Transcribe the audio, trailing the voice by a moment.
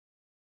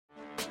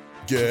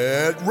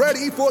Get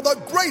ready for the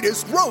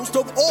greatest roast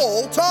of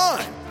all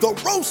time, the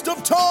Roast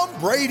of Tom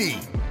Brady,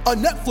 a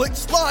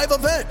Netflix live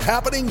event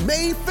happening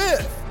May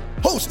 5th.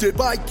 Hosted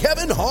by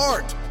Kevin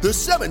Hart, the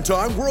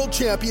 7-time world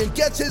champion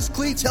gets his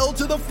cleats held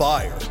to the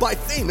fire by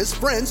famous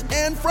friends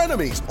and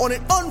frenemies on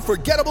an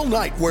unforgettable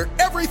night where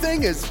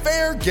everything is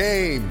fair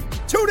game.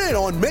 Tune in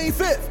on May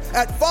 5th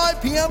at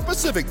 5 p.m.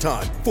 Pacific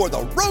time for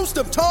the Roast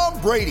of Tom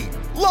Brady,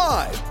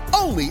 live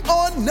only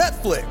on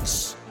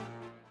Netflix.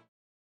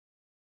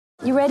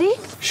 You ready?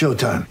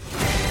 Showtime.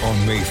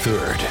 On May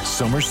 3rd,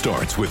 summer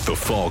starts with The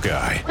Fall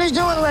Guy. Let's do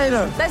it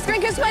later. Let's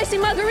drink a spicy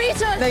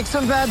margarita. Make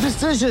some bad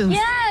decisions.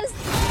 Yes!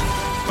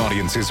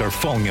 Audiences are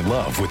falling in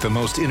love with the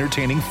most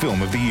entertaining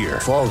film of the year.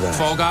 Fall Guy.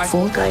 Fall Guy?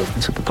 Fall guy.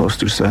 That's what the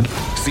poster said.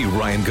 See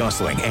Ryan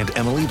Gosling and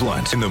Emily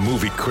Blunt in the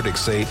movie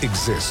critics say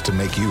exists to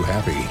make you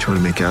happy. Trying to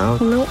make it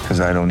out? Nope. Because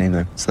I don't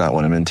either. It's not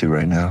what I'm into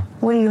right now.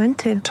 What are you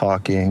into?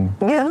 Talking.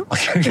 Yeah.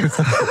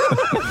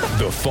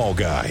 The Fall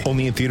Guy.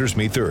 Only in theaters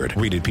May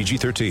 3rd. Rated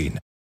PG-13.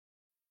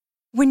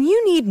 When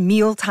you need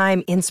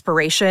mealtime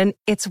inspiration,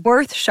 it's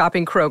worth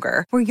shopping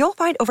Kroger, where you'll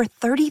find over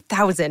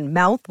 30,000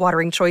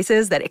 mouth-watering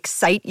choices that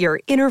excite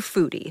your inner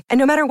foodie. And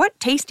no matter what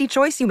tasty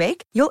choice you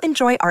make, you'll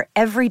enjoy our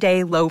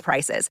everyday low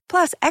prices,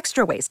 plus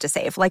extra ways to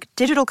save, like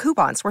digital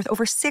coupons worth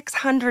over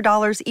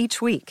 $600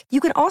 each week. You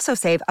can also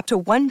save up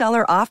to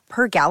 $1 off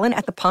per gallon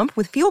at the pump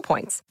with fuel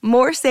points.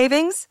 More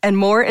savings and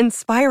more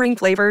inspiring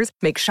flavors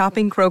make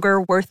shopping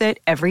Kroger worth it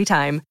every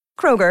time.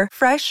 Kroger,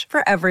 fresh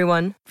for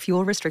everyone.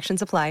 Fuel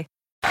restrictions apply.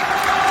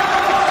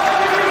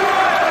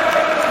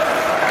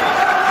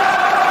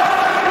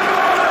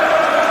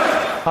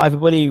 Hi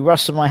everybody,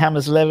 Russ from My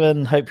Hammers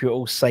 11. Hope you're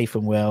all safe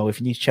and well. If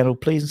you're new to the channel,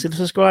 please consider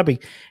subscribing,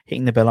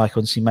 hitting the bell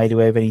icon so you're made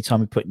aware of any time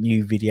we put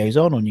new videos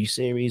on or new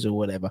series or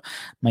whatever.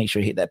 Make sure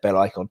you hit that bell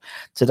icon.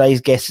 Today's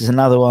guest is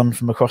another one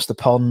from across the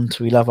pond.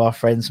 We love our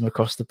friends from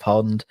across the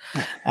pond.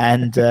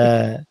 And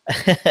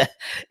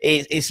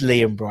it's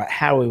Liam Bright.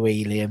 How are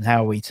we, Liam?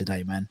 How are we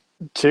today, man?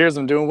 Cheers,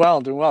 I'm doing well.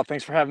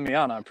 Thanks for having me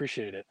on. I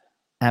appreciate it.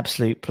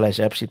 Absolute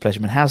pleasure,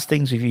 man. How's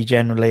things with you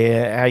generally?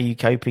 How are you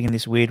coping in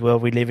this weird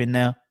world we live in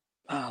now?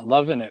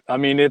 Loving it. I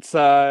mean, it's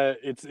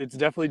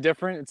definitely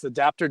different. It's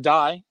adapt or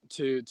die,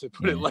 to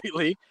put it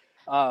lightly.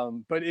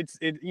 But it's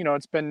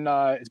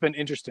been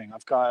interesting.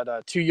 I've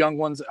got 2 young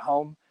ones at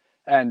home,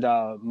 and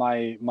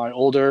my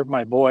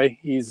boy,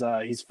 he's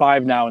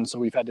 5 now, and so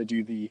we've had to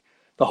do the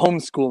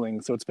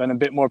homeschooling. So it's been a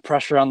bit more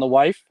pressure on the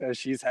wife as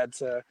she's had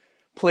to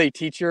play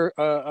teacher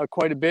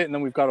quite a bit, and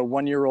then we've got a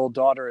 1-year-old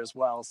daughter as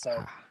well.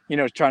 So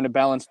trying to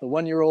balance the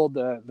 1-year-old,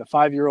 the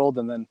 5-year-old,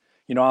 and then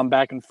I'm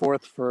back and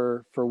forth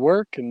for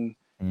work and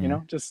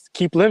just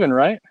keep living,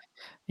 right?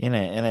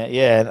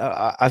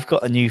 I've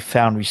got a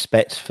newfound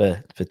respect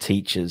for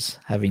teachers,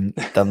 having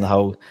done the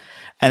whole,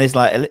 and it's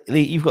like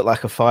you've got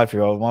like a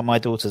 5-year-old. My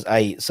daughter's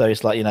 8, so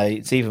it's like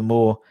it's even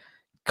more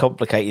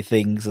complicated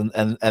things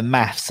and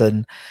maths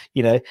and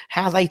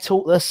how they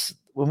taught us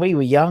when we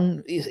were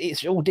young.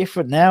 It's all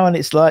different now, and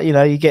it's like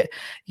you get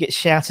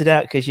shouted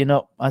out because you're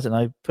not, I don't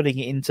know, putting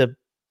it into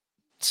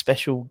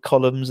special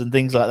columns and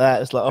things like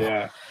that. It's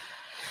like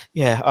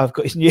yeah, I've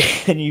got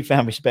a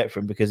newfound respect for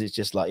him because it's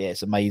just like,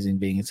 it's amazing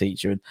being a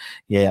teacher. And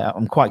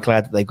I'm quite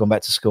glad that they've gone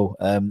back to school.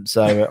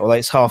 So although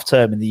it's half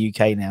term in the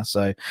UK now,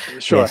 so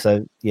sure.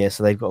 So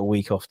they've got a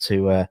week off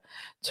to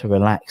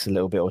relax a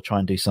little bit or try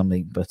and do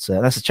something. But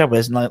that's the trouble.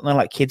 There's not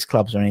like kids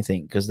clubs or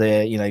anything because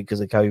they're, because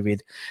of COVID,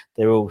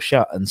 they're all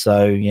shut. And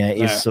so,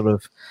 it's sort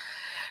of,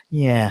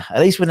 at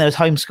least when there was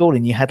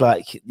homeschooling,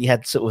 you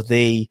had sort of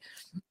the,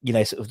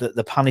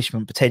 the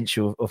punishment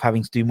potential of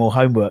having to do more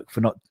homework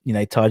for not,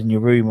 tidying your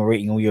room or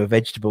eating all your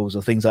vegetables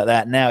or things like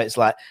that. Now it's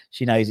like,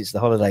 she knows it's the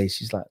holidays.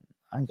 She's like,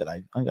 I'm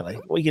gonna,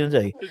 what are you going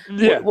to do?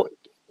 Yeah.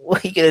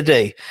 What are you going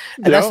to do?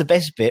 And that's the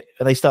best bit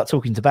when they start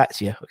talking back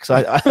to you. Because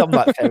I'm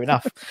like, fair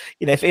enough.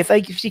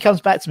 If she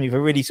comes back to me with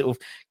a really sort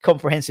of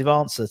comprehensive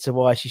answer to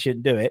why she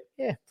shouldn't do it,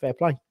 fair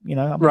play. I'm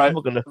not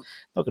going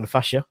to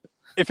fuss you.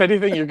 If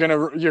anything, you're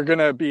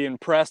gonna be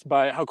impressed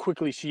by how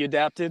quickly she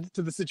adapted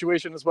to the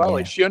situation as well.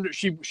 Yeah. Like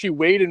she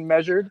weighed and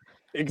measured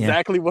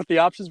exactly what the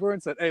options were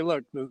and said, "Hey,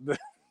 look,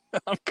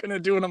 I'm gonna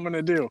do what I'm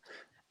gonna do."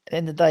 At the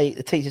end of the day,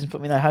 the teachers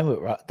put me no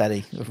homework,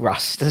 Daddy.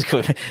 Russ, Daddy.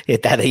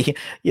 What are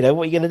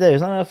you going to do?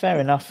 It's like, fair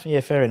enough.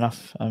 Yeah, fair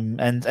enough.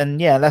 And I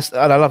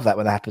love that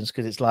when that happens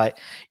because it's like,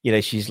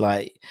 she's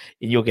like,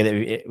 you'll get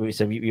it.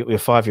 So your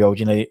 5-year-old,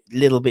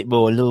 little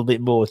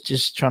bit more,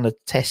 just trying to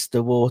test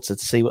the water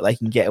to see what they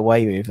can get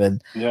away with.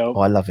 And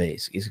I love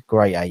it. It's a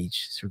great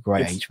age. It's a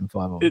great age from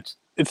 5-year-olds.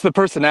 It's the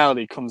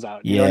personality comes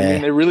out. You know what I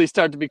mean? They really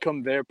start to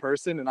become their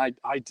person, and I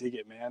dig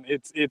it, man.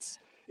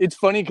 It's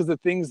funny because the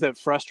things that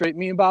frustrate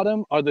me about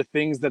him are the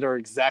things that are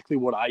exactly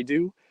what I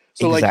do.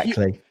 So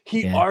exactly.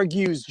 he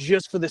argues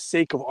just for the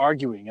sake of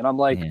arguing. And I'm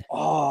like,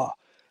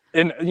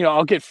 and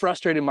I'll get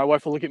frustrated. My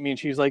wife will look at me and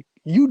she's like,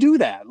 you do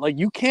that. Like,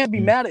 you can't be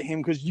mad at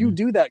him because you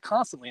do that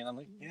constantly. And I'm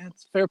like,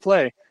 it's fair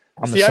play.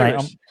 I'm the same.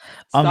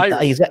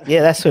 Exactly.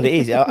 Yeah, that's what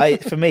it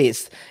is. For me,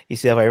 it's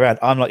the other way around.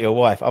 I'm like your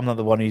wife. I'm not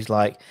the one who's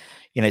like,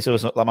 it's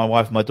always not like my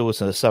wife and my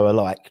daughter are so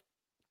alike.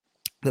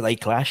 that they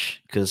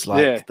clash because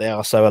Yeah. they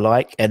are so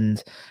alike,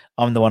 and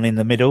I'm the one in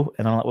the middle,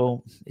 and I'm like,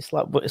 well, it's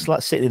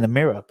like sitting in a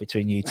mirror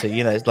between you two,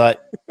 it's like,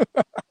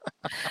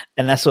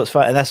 and that's what's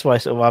fun, and that's why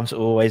I'm sort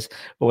of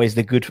always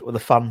the good or the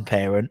fun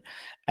parent,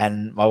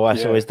 and my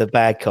wife's always the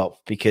bad cop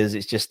because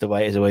it's just the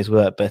way it's always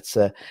worked. But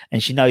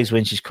and she knows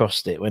when she's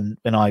crossed it. When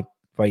I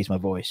raise my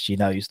voice, she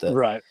knows that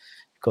Right.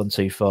 gone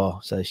too far,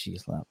 so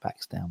she's like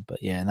backs down.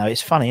 But yeah, no,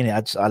 it's funny, isn't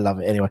it? I love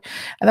it anyway,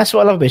 and that's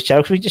what I love about this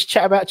channel, because we just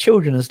chat about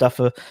children and stuff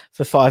for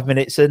 5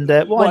 minutes, and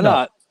why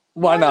not?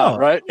 Why not?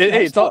 Right?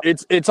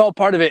 It's all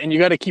part of it, and you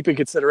got to keep in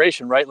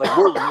consideration, right? Like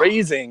we're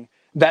raising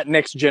that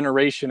next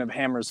generation of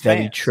Hammers Very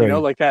fans, true.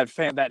 like that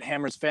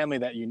Hammers family,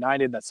 that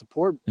united, that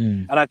support,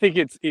 and I think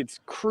it's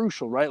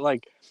crucial, right?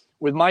 Like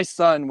with my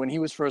son when he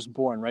was first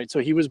born, right?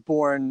 So he was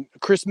born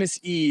Christmas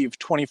Eve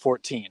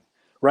 2014.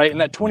 Right.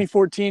 And that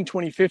 2014,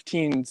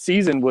 2015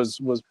 season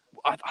was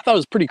I thought it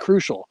was pretty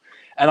crucial.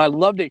 And I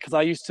loved it because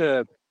I used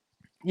to,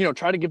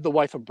 try to give the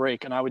wife a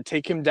break, and I would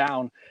take him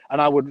down and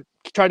I would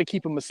try to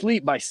keep him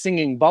asleep by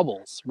singing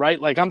Bubbles.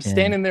 Right. Like I'm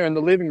standing there in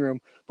the living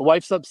room. The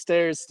wife's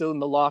upstairs, still in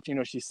the loft,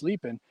 she's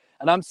sleeping,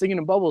 and I'm singing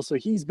in Bubbles. So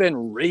he's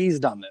been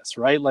raised on this.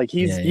 Right. Like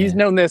he's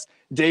known this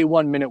day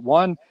one, minute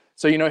one.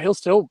 So, he'll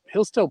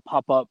still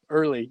pop up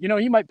early.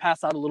 He might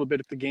pass out a little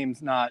bit if the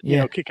game's not,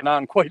 kicking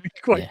on quite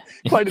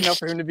enough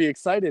for him to be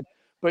excited.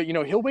 But,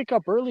 he'll wake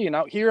up early, and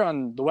out here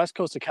on the west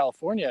coast of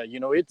California,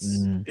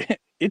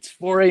 it's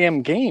 4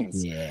 a.m.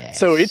 games. Yes.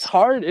 So it's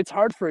hard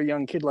for a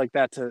young kid like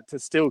that to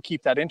still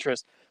keep that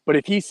interest. But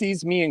if he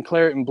sees me in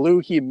claret and blue,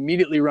 he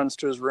immediately runs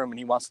to his room and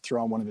he wants to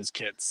throw on one of his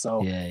kids.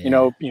 So,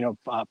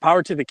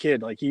 power to the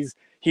kid. Like he's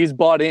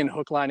bought in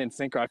hook, line, and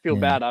sinker. I feel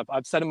bad.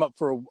 I've set him up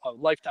for a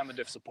lifetime of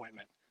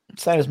disappointment.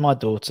 Same as my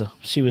daughter.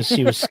 She was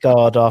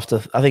scarred after,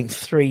 I think,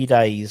 3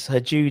 days. Her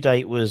due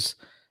date was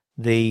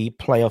the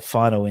playoff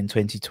final in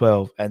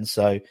 2012, and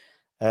so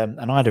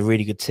and I had a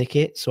really good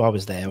ticket, so I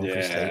was there,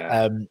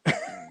 obviously.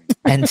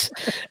 And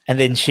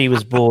then she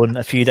was born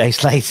a few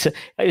days later.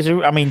 It was,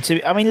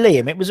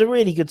 Liam, it was a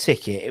really good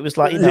ticket. It was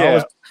like,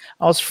 I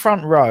was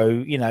front row,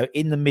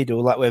 in the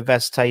middle, like where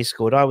Vazte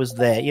scored. I was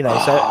there,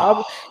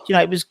 so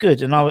it was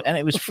good, and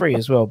it was free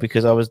as well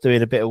because I was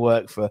doing a bit of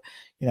work for,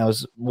 I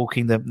was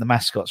walking the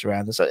mascots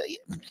around. And so,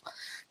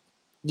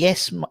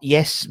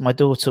 yes, my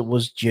daughter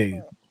was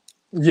due.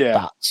 Yeah,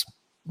 but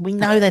we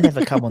know they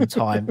never come on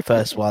time.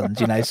 First ones,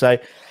 So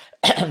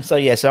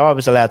I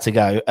was allowed to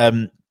go.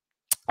 And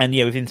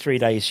within 3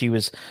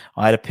 days,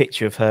 I had a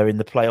picture of her in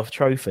the playoff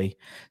trophy.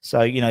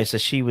 So, so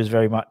she was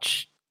very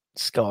much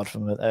scarred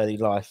from an early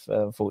life,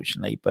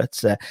 unfortunately.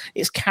 But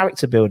it's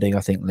character building, I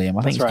think, Liam.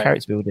 I think it's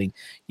character building.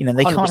 They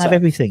 100%. Can't have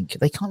everything.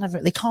 They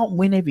can't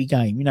win every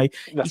game. You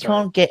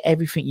can't get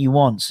everything you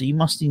want. So you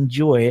must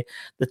enjoy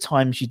the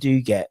times you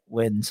do get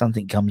when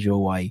something comes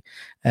your way.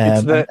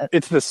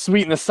 It's the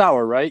sweet and the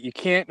sour, right? You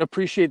can't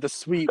appreciate the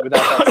sweet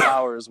without that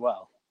sour as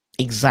well.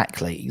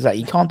 Exactly.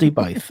 You can't do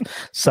both.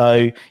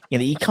 So,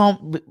 you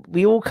can't.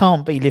 We all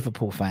can't be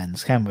Liverpool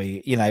fans, can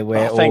we?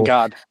 Thank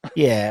God.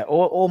 Yeah,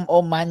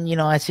 or Man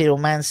United or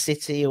Man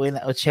City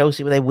or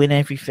Chelsea, where they win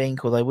everything,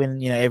 or they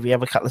win, every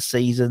other couple of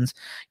seasons.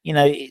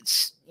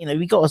 It's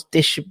we got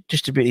to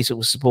distribute these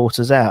sort of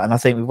supporters out, and I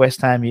think with West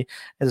Ham,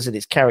 as I said,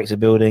 it's character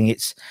building.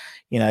 It's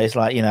it's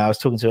like I was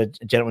talking to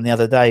a gentleman the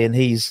other day, and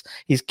his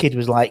kid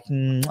was like,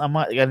 I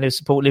might go and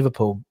support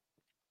Liverpool.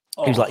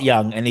 He was like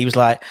young, and he was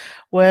like,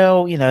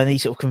 well, and he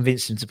sort of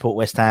convinced him to support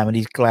West Ham, and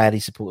he's glad he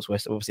supports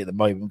West Ham, obviously at the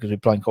moment, because we're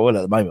playing quite well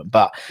at the moment.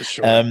 But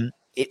sure.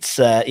 It's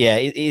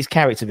it is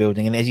character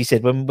building, and as you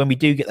said, when we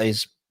do get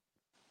those,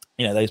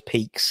 those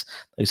peaks,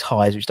 those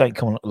highs, which don't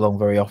come along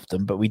very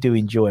often, but we do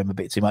enjoy them a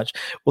bit too much.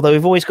 Although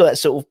we've always got that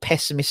sort of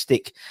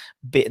pessimistic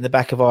bit in the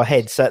back of our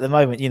head. So at the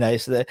moment,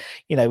 so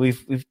that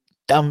we've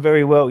done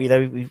very well.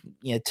 We've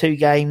 2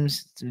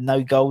 games,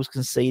 no goals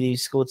conceded. We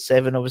scored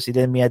 7. Obviously,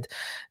 then we had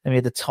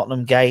the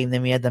Tottenham game,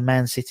 then we had the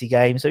Man City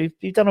game. So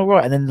we've done all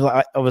right. And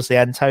then obviously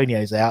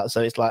Antonio's out,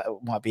 so it's like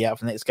might be out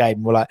for the next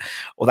game. We're like,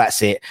 well,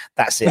 that's it.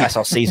 That's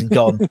our season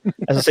gone.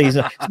 That's our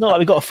season. It's not like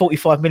we've got a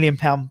 £45 million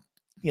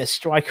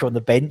striker on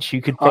the bench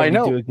who could probably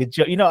do a good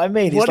job. You know what I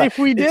mean? What if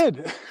we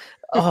did?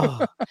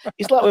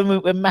 It's like when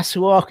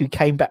Masuaku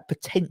came back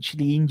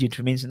potentially injured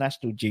from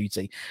international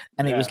duty,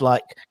 and it was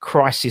like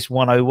crisis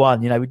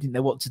 101. We didn't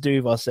know what to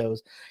do with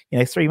ourselves.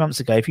 3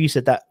 months ago, if you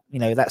said that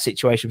that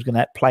situation was going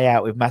to play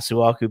out with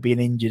Masuaku being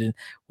injured and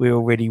we were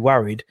already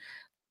worried,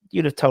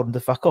 you'd have told him to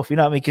fuck off. You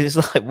know what I mean? Because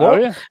it's like, what?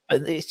 Oh, yeah.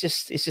 But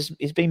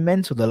it's been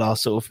mental the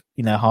last sort of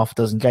half a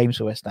dozen games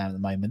for West Ham at the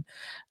moment,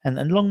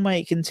 and long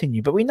may it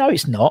continue. But we know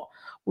it's not.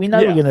 We know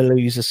we're going to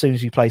lose as soon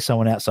as we play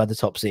someone outside the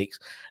top 6.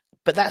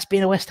 But that's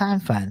being a West Ham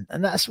fan,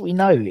 and that's what we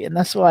know, and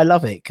that's why I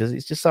love it, because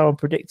it's just so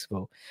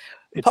unpredictable.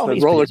 It's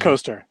the roller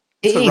coaster.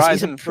 It's the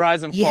rise and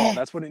fall.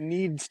 That's what it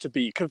needs to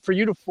be. Because for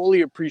you to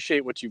fully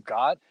appreciate what you've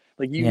got,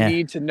 like you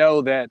need to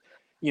know that,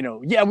 we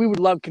would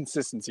love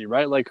consistency,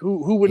 right? Like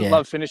who wouldn't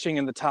love finishing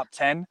in the top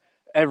 10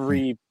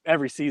 every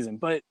season?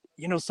 But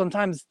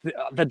sometimes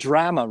the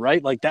drama,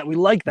 right? Like that, we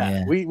like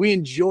that. We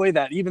enjoy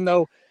that, even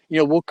though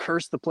we'll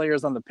curse the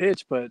players on the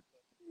pitch, but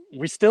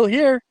we're still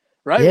here,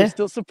 right? Yeah. We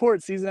still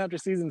support season after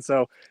season.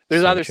 So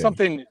there's So either true.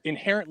 something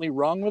inherently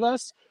wrong with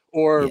us,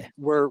 or Yeah.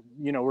 we're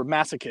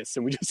masochists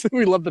and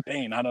we love the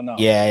pain. I don't know.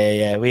 Yeah.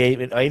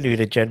 I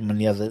interviewed a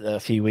gentleman a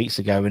few weeks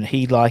ago, and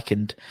he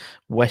likened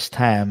West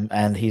Ham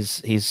and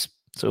his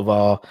sort of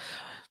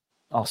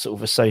our sort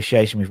of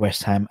association with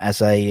West Ham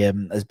as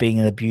as being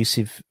an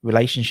abusive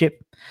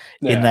relationship.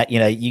 Yeah. In that,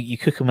 you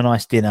cook them a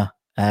nice dinner,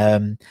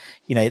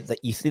 that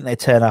you think they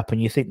turn up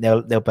and you think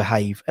they'll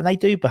behave, and they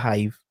do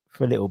behave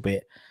for a little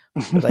bit.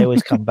 But they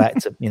always come back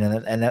to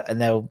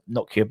and they'll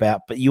knock you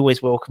about, but you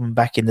always welcome them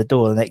back in the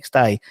door the next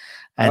day,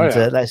 and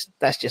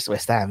that's just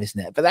West Ham,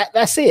 isn't it? But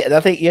that's it. And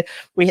I think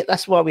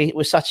that's why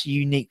we're such a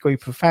unique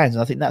group of fans,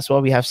 and I think that's why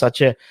we have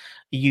such a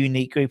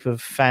unique group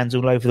of fans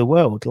all over the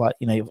world. Like,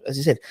 as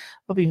I said,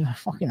 I'll be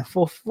fucking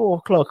 4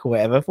 o'clock or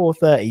whatever,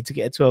 4:30 to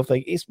get a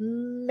 12:30. It's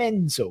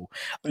mental.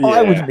 Yeah.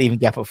 I wouldn't even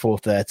get up at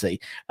 4:30,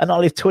 and I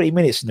live 20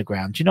 minutes from the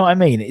ground. Do you know what I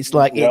mean? It's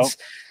like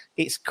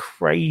it's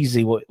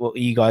crazy what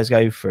you guys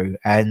go through,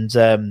 and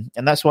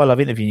that's why I love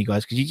interviewing you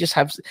guys, because you just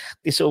have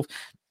this sort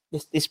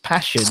of this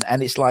passion,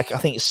 and it's like, I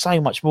think it's so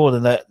much more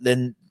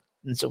than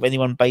sort of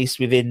anyone based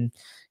within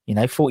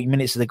 40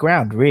 minutes of the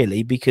ground,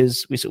 really,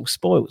 because we're sort of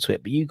spoiled to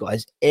it. But you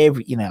guys, I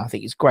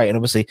think it's great, and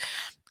obviously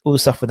all the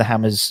stuff with the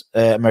Hammers,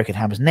 American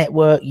Hammers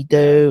Network you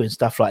do and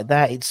stuff like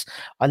that.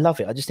 I love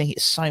it. I just think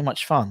it's so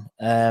much fun,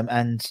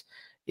 and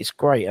it's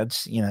great.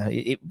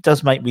 It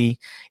does make me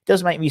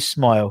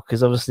smile,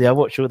 because obviously I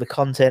watch all the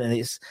content, and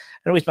it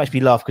always makes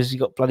me laugh, because you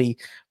got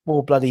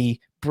more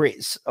bloody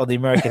Brits on the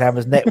American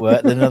Hammers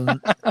Network than on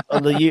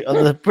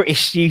the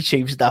British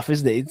YouTube stuff,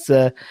 isn't it?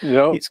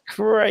 It's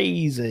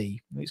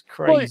crazy. It's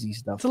crazy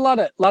stuff. It's a lot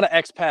of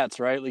expats,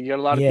 right? Like, you got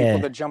a lot of people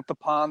that jump the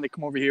pond, they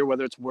come over here,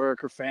 whether it's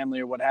work or family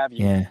or what have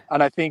you. Yeah.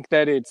 And I think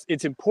that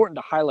it's important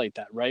to highlight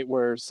that, right?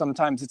 Where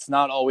sometimes it's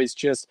not always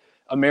just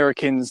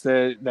Americans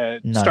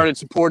that started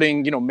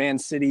supporting, Man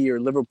City or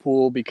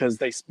Liverpool because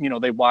they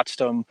watched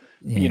them,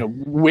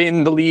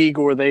 win the league,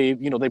 or they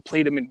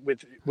played them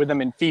with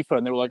them in FIFA,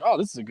 and they were like, oh,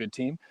 this is a good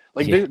team.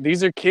 Like,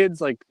 these are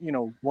kids, like,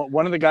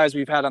 one of the guys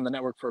we've had on the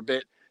network for a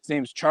bit, his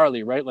name's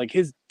Charlie, right? Like,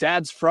 his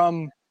dad's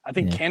from, I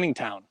think, Canning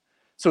Town.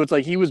 So it's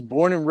like he was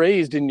born and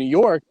raised in New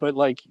York, but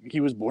like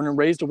he was born and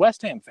raised a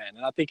West Ham fan.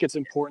 And I think it's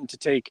important to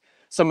take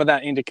some of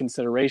that into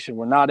consideration,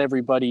 where not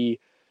everybody's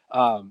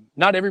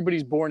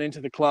born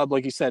into the club.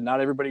 Like you said, not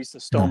everybody's a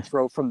stone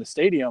throw from the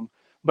stadium,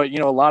 but,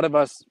 a lot of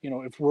us,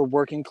 if we're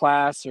working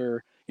class,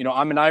 or,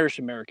 I'm an Irish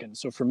American.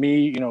 So for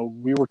me,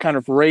 we were kind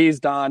of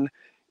raised on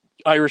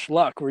Irish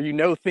luck,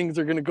 where, things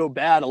are going to go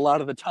bad a lot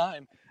of the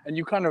time. And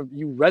you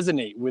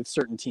resonate with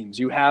certain teams.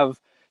 You have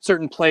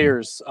certain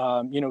players,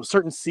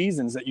 certain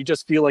seasons that you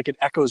just feel like it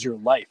echoes your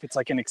life. It's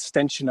like an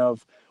extension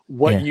of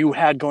what you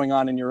had going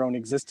on in your own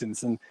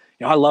existence. And,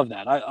 I love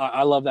that.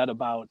 I love that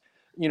about,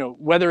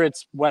 whether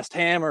it's West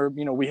Ham or,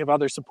 we have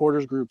other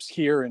supporters groups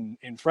here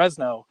in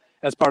Fresno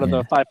as part of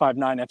the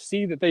 559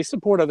 FC, that they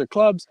support other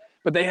clubs,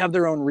 but they have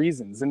their own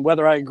reasons. And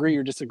whether I agree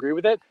or disagree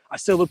with it, I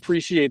still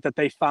appreciate that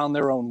they found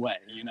their own way,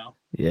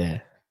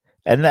 Yeah.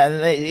 And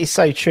it's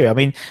so true. I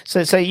mean,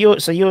 so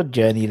your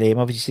journey, Liam,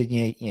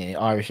 obviously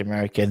you're Irish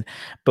American,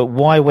 but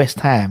why West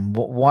Ham?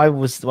 Why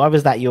was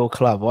that your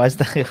club? Why is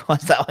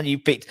that one you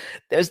picked?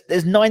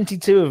 There's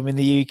 92 of them in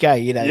the UK.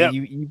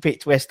 You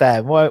picked West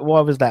Ham. Why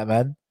was that,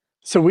 man?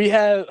 So we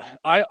have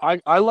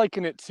I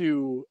liken it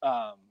to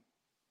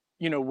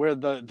where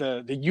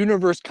the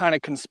universe kind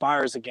of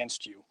conspires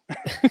against you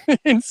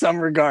in some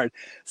regard.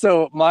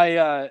 So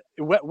my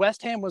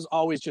West Ham was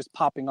always just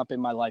popping up in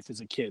my life as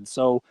a kid.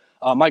 So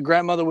my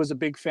grandmother was a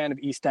big fan of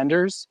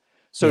EastEnders.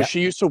 So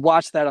she used to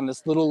watch that on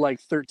this little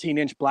like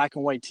 13-inch black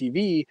and white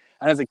TV.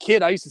 And as a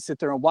kid, I used to sit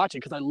there and watch it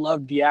because I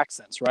loved the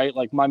accents, right?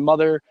 Like, my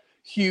mother,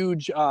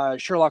 huge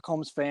Sherlock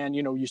Holmes fan,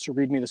 used to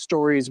read me the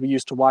stories. We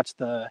used to watch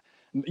the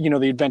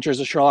Adventures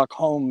of Sherlock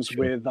Holmes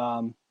with,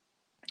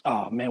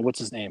 what's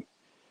his name?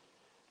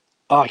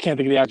 Oh, I can't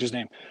think of the actor's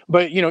name.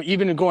 But,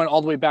 even going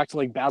all the way back to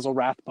like Basil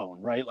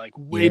Rathbone, right? Like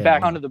way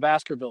back onto the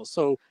Baskervilles.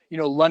 So,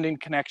 London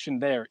connection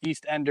there.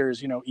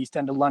 EastEnders, East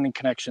End of London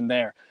connection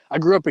there. I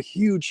grew up a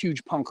huge,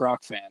 huge punk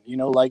rock fan,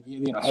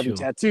 having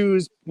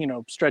tattoos,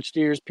 stretched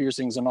ears,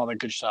 piercings, and all that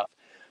good stuff.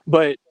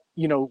 But,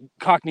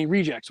 Cockney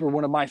Rejects were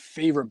one of my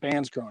favorite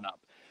bands growing up.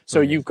 So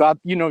you got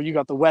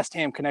the West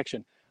Ham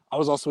connection. I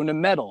was also into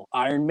metal,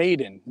 Iron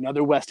Maiden,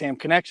 another West Ham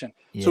connection.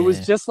 Yeah. So it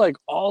was just like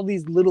all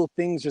these little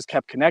things just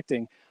kept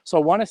connecting. So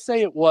I want to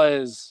say it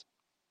was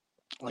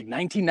like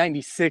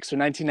 1996 or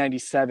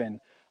 1997.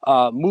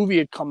 Movie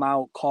had come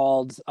out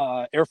called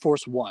Air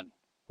Force One,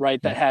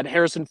 right? That had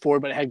Harrison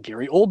Ford, but it had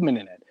Gary Oldman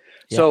in it.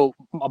 Yeah. So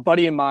a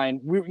buddy of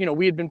mine,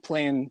 we had been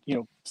playing,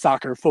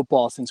 soccer,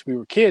 football since we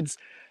were kids.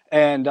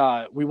 And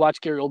we watched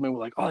Gary Oldman.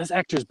 We're like, oh, this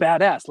actor's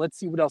badass. Let's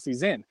see what else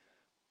he's in.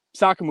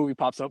 Soccer movie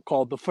pops up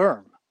called The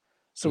Firm.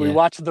 So we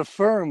watched The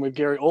Firm with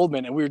Gary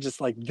Oldman, and we were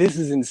just like, this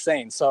is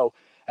insane. So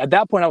at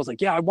that point, I was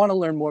like, yeah, I want to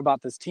learn more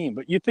about this team.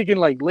 But you're thinking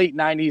like late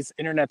 90s,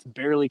 internet's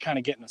barely kind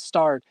of getting a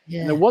start.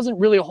 Yeah. And there wasn't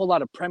really a whole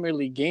lot of Premier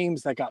League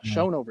games that got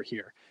shown over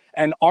here.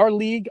 And our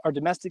league, our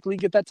domestic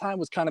league at that time,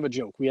 was kind of a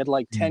joke. We had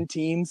like 10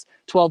 teams,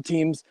 12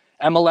 teams.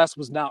 MLS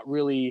was not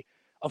really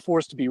a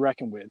force to be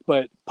reckoned with.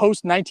 But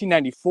post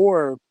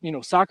 1994,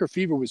 soccer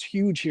fever was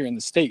huge here in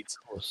the States.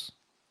 Of course.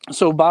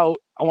 So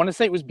I want to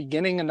say it was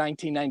beginning in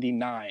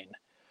 1999.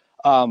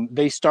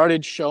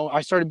 I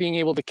started being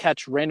able to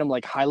catch random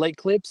like highlight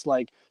clips.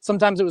 Like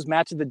sometimes it was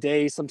match of the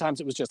day, sometimes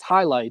it was just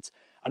highlights.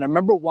 And I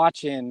remember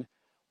watching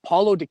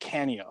Paulo Di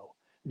Canio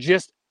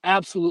just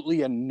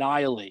absolutely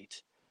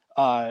annihilate,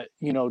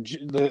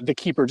 the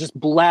keeper, just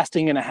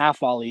blasting in a half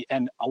volley.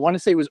 And I want to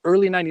say it was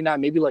early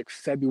 99, maybe like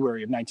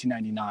February of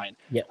 1999.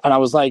 Yeah. And I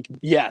was like,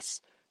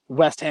 yes,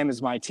 West Ham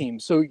is my team.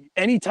 So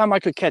anytime I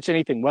could catch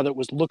anything, whether it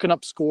was looking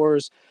up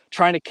scores,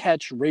 trying to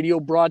catch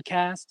radio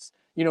broadcasts,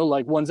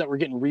 like ones that were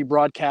getting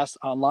rebroadcast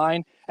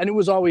online. And it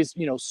was always,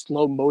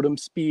 slow modem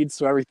speed.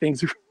 So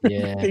everything's,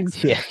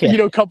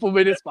 a couple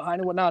minutes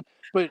behind and whatnot.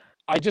 But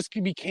I just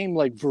became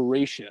like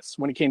voracious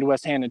when it came to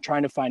West Ham and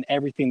trying to find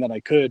everything that I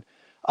could.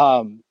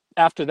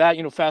 After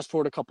that, fast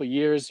forward a couple of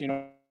years,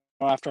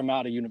 after I'm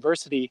out of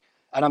university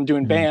and I'm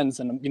doing bands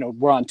and,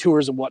 we're on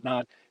tours and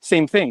whatnot,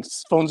 same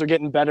things. Phones are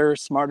getting better,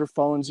 smarter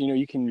phones,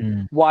 you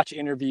can watch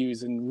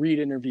interviews and read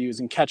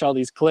interviews and catch all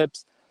these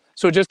clips.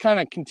 So it just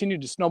kind of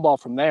continued to snowball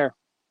from there.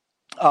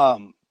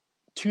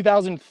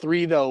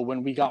 2003 though,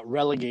 when we got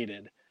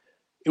relegated,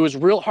 it was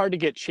real hard to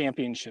get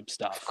championship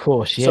stuff. Of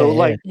course, yeah.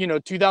 So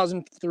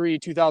 2003,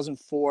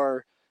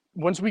 2004,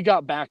 once we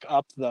got back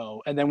up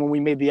though, and then when we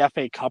made the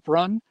FA Cup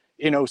run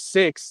in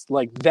 2006,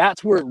 like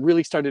that's where it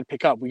really started to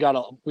pick up. We got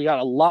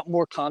a lot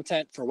more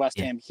content for West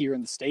Ham here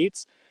in the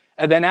States.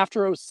 And then after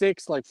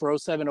 2006, like for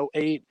 2007,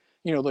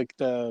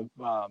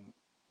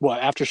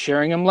 2008, after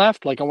Sheringham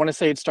left, like I want to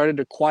say it started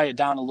to quiet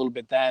down a little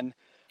bit then.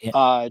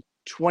 Yeah.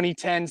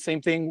 2010, same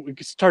thing. We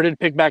started to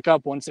pick back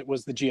up once it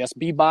was the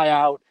GSB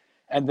buyout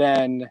and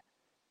then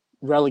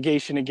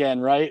relegation again,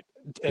 right?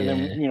 And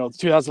then,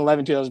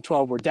 2011,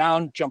 2012, we're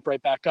down, jump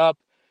right back up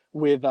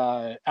with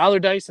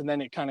Allardyce, and then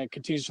it kind of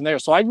continues from there.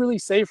 So I'd really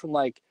say from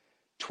like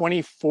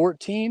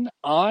 2014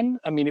 on,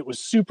 I mean, it was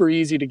super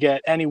easy to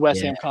get any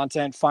West Ham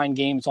content, find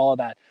games, all of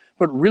that.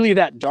 But really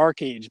that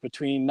dark age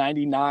between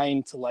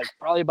 99 to like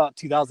probably about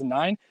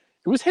 2009,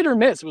 it was hit or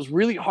miss. It was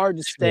really hard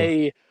to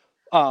stay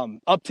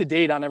up to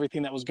date on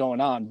everything that was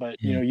going on, but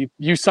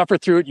you suffer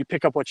through it, you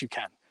pick up what you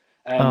can.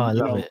 And, I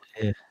love it.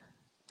 Yeah.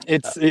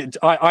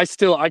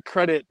 I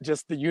credit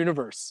just the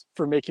universe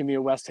for making me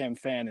a West Ham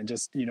fan and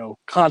just,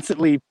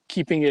 constantly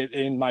keeping it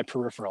in my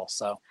peripheral.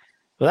 So.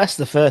 Well, that's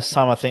the first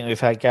time I think we've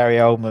had Gary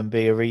Oldman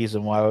be a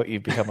reason why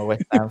you've become a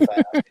West Ham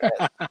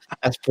fan.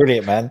 That's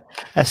brilliant, man.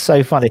 That's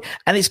so funny.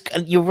 And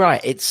you're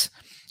right.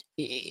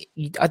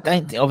 I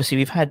don't think, obviously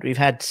we've had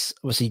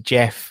obviously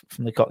Jeff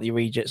from the Cotley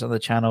Rejects on the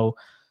channel.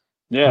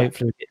 Yeah.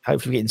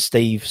 Hopefully getting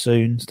Steve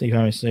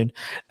Harris soon.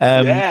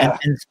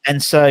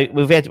 And so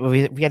we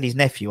had his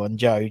nephew on,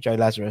 Joe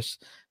Lazarus,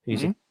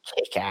 who's a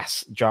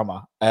kick-ass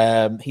drummer.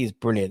 He's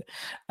brilliant.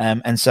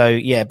 And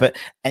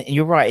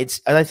you're right.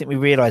 I don't think we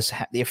realise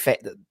the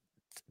effect that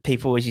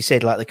people, as you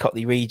said, like the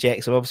Cotley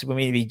Rejects. So obviously when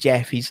we meet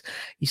Jeff, he's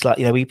like,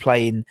 we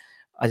play in,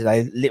 I don't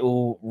know,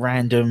 little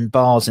random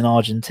bars in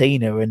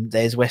Argentina, and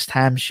there's West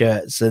Ham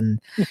shirts, and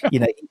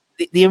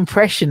the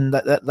impression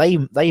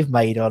that they've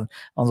made on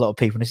a lot of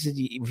people, and this is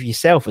with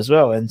yourself as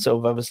well, and sort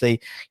of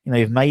obviously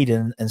you've made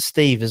and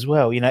Steve as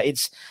well.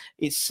 It's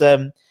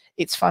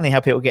funny how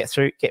people get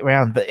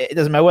around, but it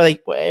doesn't matter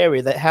what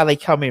area, how they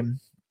come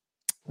in,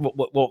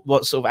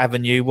 what sort of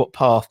avenue, what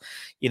path,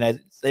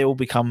 they all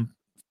become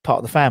part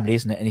of the family,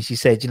 isn't it? And as you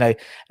said, and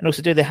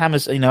also do the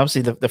Hammers,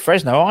 obviously the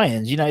Fresno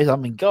Irons, I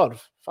mean, God,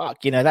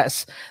 fuck,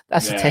 that's a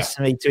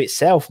testimony to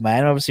itself,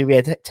 man. Obviously we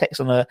had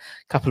text on a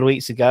couple of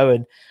weeks ago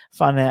and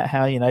find out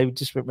how,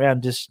 just went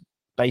around just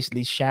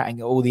basically shouting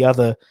at all the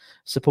other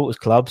supporters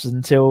clubs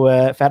until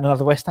found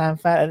another West Ham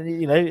fan.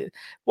 And,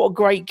 what a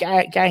great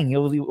gang,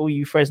 all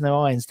you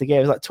Fresno Irons together.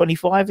 It was like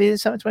 25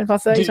 years, something,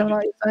 25, 30, something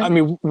like that. I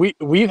mean,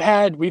 we've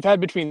had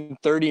between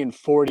 30 and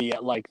 40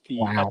 at like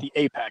at the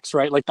apex,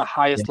 right? Like the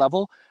highest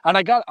level. And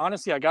I got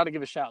to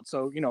give a shout.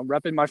 So,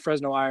 repping my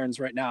Fresno Irons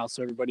right now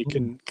so everybody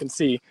can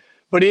see.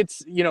 But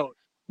it's,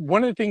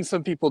 one of the things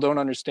some people don't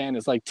understand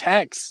is like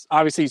Tex,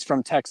 obviously he's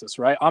from Texas,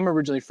 right? I'm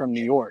originally from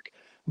New York.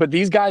 But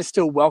these guys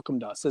still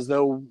welcomed us as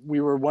though we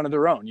were one of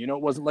their own.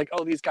 It wasn't like,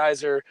 oh, these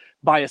guys are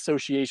by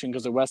association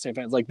because they're West Ham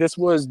fans. Like this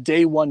was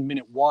day one,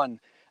 minute one.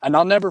 And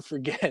I'll never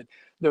forget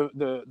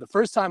the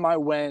first time I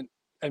went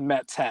and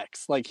met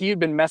Tex. Like he had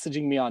been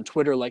messaging me on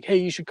Twitter like, hey,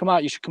 you should come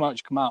out.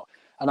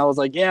 And I was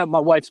like, yeah, my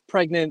wife's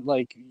pregnant.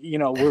 Like,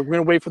 we're going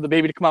to wait for the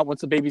baby to come out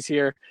once the baby's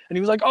here. And he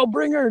was like, oh,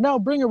 bring her. No,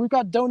 bring her. We've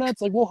got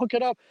donuts. Like, we'll hook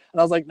it up. And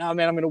I was like, nah,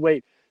 man, I'm going to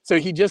wait. So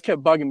he just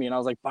kept bugging me. And I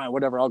was like, fine,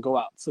 whatever. I'll go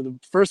out. So the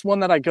first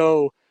one that I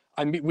go,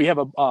 we have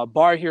a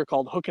bar here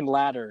called Hook and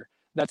Ladder.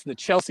 That's the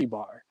Chelsea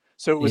bar.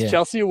 So it was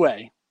Chelsea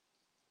away.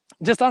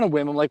 Just on a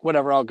whim, I'm like,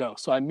 whatever, I'll go.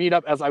 So I meet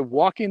up. As I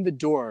walk in the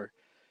door,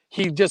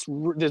 this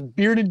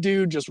bearded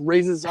dude just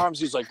raises his arms.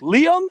 He's like,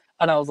 Liam?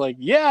 And I was like,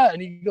 yeah. And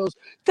he goes,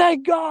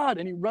 thank God.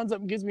 And he runs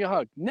up and gives me a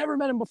hug. Never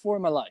met him before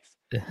in my life.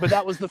 but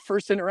that was the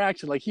first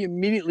interaction. Like he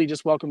immediately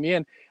just welcomed me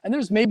in, and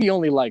there's maybe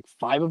only like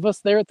 5 of us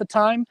there at the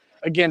time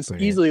against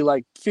Brilliant. easily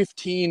like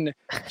 15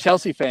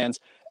 Chelsea fans.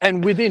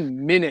 And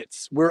within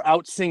minutes, we're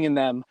out singing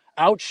them,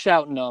 out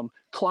shouting them,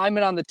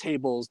 climbing on the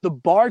tables. The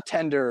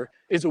bartender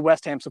is a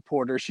West Ham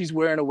supporter. She's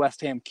wearing a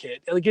West Ham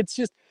kit. Like it's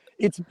just,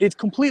 it's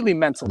completely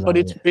mental, but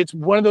it's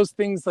one of those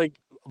things like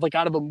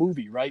out of a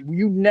movie, right?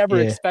 You never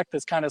expect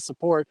this kind of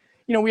support.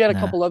 You know, we had a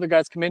couple other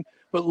guys come in,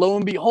 but lo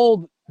and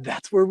behold,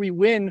 that's where we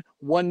win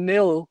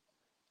 1-0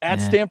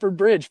 at Stamford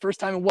Bridge. First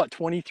time in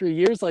 23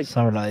 years? Like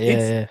something like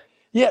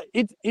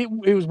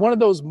it was one of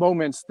those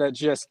moments that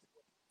just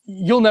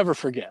you'll never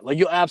forget. Like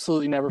you'll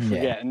absolutely never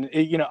forget. And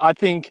you know, I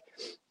think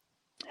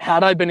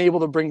had I been able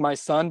to bring my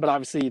son, but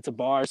obviously it's a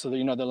bar, so that,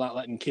 you know, they're not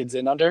letting kids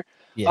in under.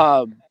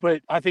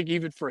 But I think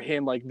even for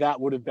him, like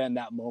that would have been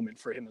that moment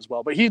for him as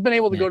well. But he's been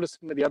able to go to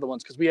some of the other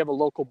ones because we have a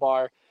local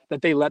bar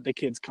that they let the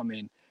kids come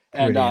in.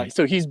 And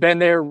so he's been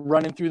there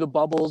running through the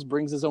bubbles,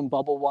 brings his own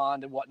bubble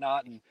wand and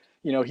whatnot. And,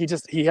 you know,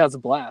 he has a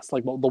blast.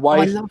 Like the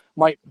wife,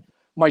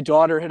 my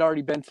daughter had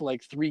already been to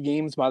like 3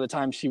 games by the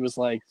time she was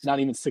like not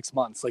even 6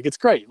 months. Like it's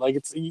great. Like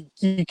it's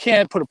you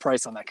can't put a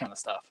price on that kind of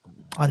stuff.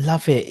 I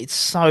love it. It's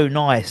so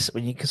nice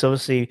when because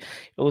obviously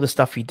all the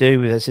stuff you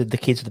do with the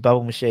kids with the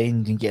bubble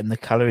machines and getting the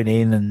colouring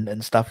in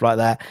and stuff like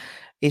that.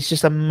 It's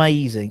just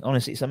amazing.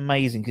 Honestly, it's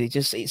amazing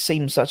because it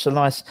seems such a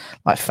nice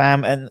like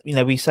fam, and you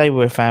know we say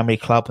we're a family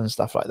club and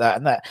stuff like that,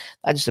 and that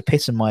just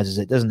epitomizes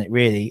it, doesn't it?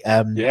 Really?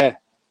 And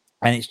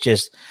it's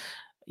just.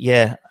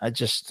 I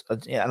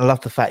love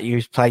the fact you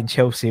was playing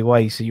Chelsea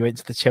away, so you went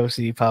to the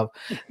Chelsea pub.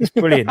 It's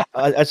brilliant.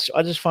 I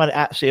just find it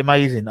absolutely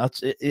amazing. I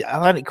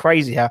find it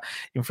crazy how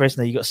in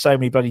Fresno you got so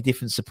many bloody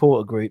different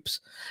supporter groups,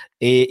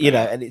 you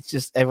know, and it's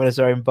just everyone has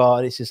their own bar.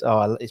 And it's just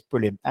it's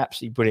brilliant,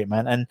 absolutely brilliant,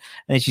 man. And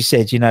as you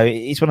said, you know,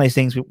 it's one of those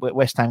things where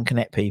West Ham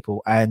connect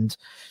people, and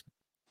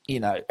you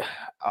know,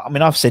 I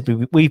mean, I've said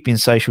we've been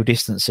social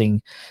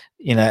distancing,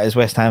 you know, as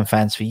West Ham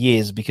fans for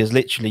years because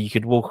literally you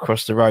could walk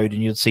across the road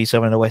and you'd see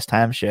someone in a West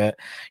Ham shirt.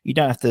 You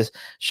don't have to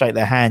shake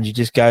their hand. You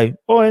just go,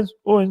 Irons,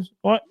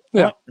 right?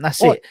 And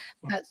that's it.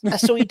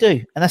 That's all you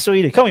do. And that's all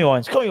you do. Come on,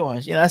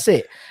 Irons. You know, that's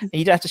it. And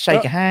you don't have to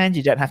shake a hand.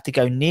 You don't have to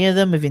go near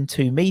them within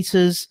 2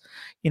 meters.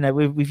 You know,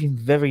 we've been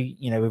very,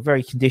 you know, we're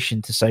very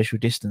conditioned to social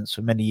distance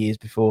for many years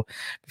before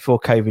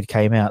COVID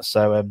came out.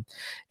 So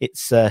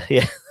it's,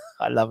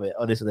 I love it.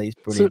 Honestly, it's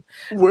brilliant.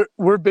 So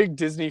we're big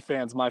Disney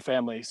fans, my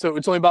family. So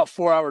it's only about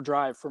 4-hour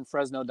drive from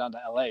Fresno down to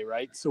LA,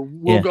 right? So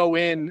we'll go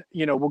in,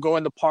 you know, we'll go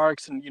in the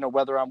parks and, you know,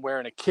 whether I'm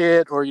wearing a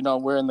kit or, you know,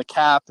 I'm wearing the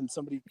cap and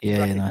somebody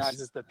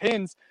recognizes the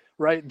pins,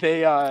 right? They,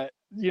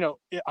 you know,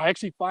 I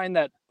actually find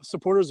that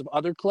supporters of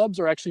other clubs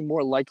are actually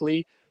more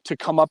likely to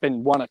come up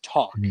and want to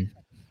talk.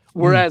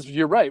 Whereas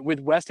you're right,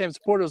 with West Ham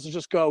supporters, they'll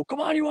just go, come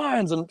on, you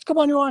Irons, and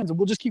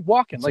we'll just keep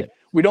walking. That's it.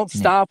 We don't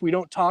stop, we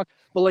don't talk.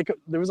 But like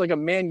there was like a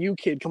Man U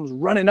kid comes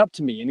running up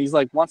to me and he's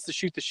like wants to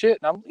shoot the shit,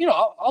 and I'm, you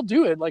know, I'll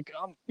do it. Like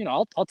you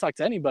know, I'll talk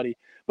to anybody.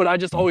 But I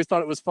just always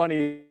thought it was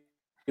funny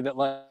that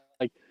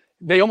like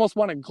they almost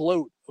want to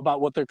gloat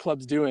about what their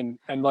club's doing,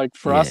 and like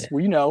for us,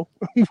 we know,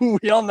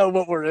 we all know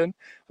what we're in.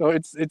 So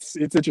it's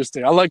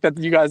interesting. I like that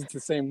you guys are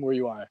the same where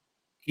you are.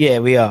 Yeah,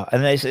 we are.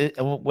 And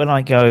when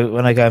I go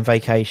on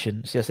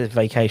vacation, see, I said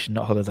vacation,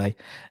 not holiday.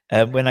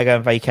 When I go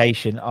on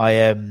vacation,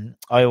 I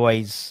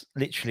always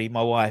literally,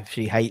 my wife,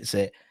 she hates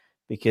it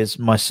because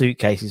my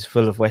suitcase is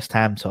full of West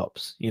Ham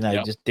tops, you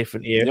know, just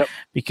different era.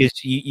 Because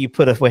you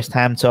put a West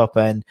Ham top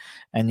and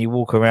you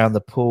walk around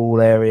the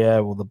pool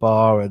area or the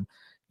bar, and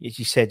as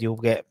you said, you'll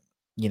get,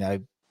 you know,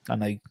 I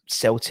know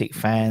Celtic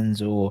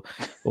fans or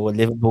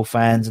Liverpool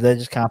fans, they'll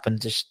just come up and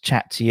just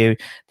chat to you.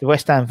 The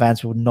West Ham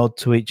fans will nod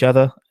to each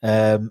other,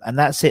 and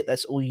that's it.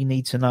 That's all you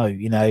need to know.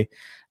 You know,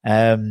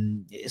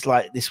 it's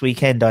like this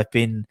weekend I've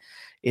been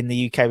in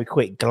the UK. We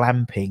quit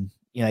glamping.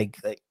 You know,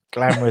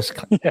 glamorous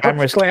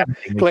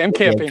glamping. Glam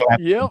camping.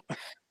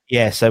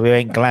 Yeah, so we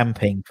went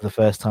glamping for the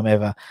first time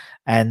ever,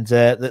 and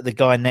the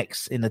guy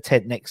in the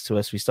tent next to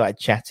us, we started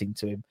chatting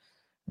to him.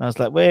 And I was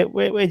like,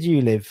 where do you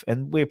live?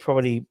 And we're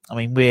probably, I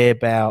mean, we're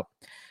about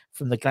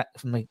from the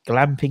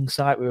glamping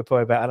site. We were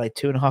probably about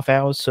 2.5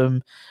 hours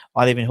from.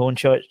 I live in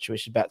Hornchurch,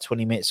 which is about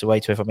 20 minutes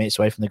away, 25 minutes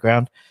away from the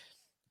ground.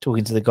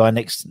 Talking to the guy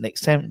next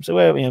tent. So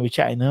we're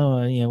chatting.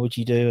 Oh, you know, what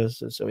do you do?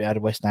 So we had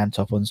a West Ham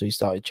top on, so he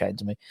started chatting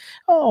to me.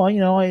 Oh, you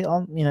know,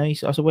 I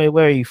said, where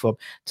are you from?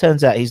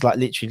 Turns out he's like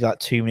literally like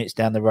 2 minutes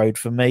down the road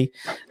from me,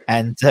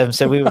 and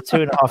so we were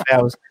 2.5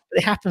 hours.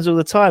 It happens all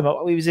the time.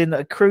 We was in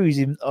a cruise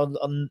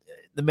on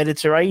the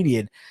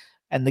Mediterranean,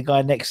 and the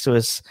guy next to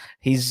us,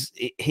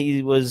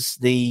 he was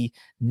the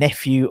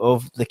nephew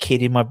of the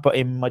kid in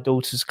my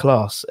daughter's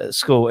class at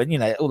school, and you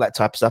know, all that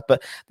type of stuff.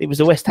 But it was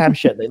a West Ham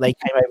shirt that they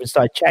came over and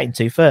started chatting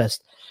to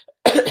first,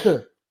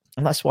 and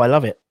that's why I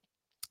love it.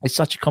 It's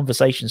such a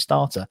conversation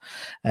starter.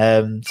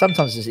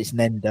 Sometimes it's an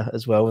ender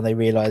as well when they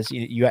realise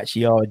you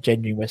actually are a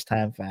genuine West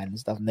Ham fan and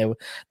stuff, and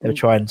they'll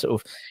try and sort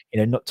of, you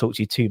know, not talk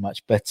to you too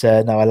much. But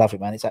no, I love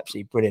it, man. It's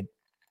absolutely brilliant.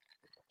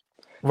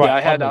 Right, yeah,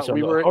 I had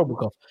we were.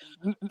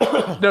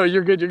 No,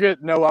 you're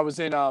good. No, I was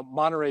in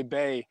Monterey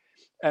Bay,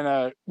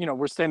 and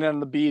we're standing on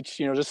the beach,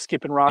 just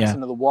skipping rocks Yeah.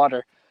 into the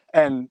water,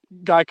 and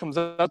guy comes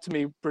up to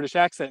me, British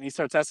accent, and he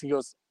starts asking, he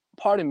goes,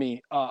 "Pardon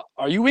me,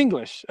 are you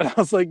English?" And I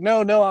was like,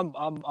 "No,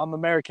 I'm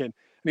American."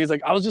 And he's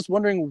like, "I was just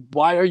wondering,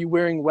 why are you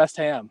wearing West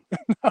Ham?"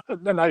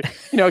 And I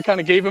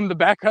kind of gave him the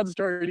background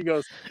story. And he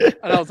goes, and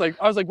I was like,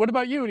 "What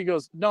about you?" And he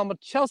goes, "No, I'm a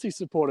Chelsea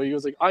supporter." He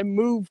was like, I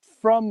moved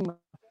from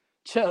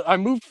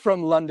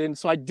London,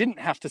 so I didn't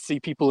have to see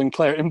people in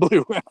claret and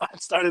blue." And I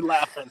started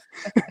laughing.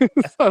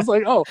 So I was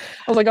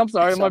like, "I'm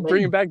sorry, am I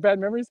bringing back bad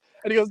memories?"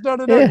 And he goes, "No."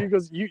 Yeah. He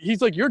goes,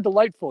 he's like, "You're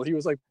delightful." He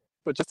was like,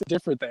 "But just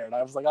different there." And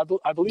I was like,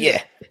 I believe Yeah.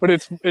 it. But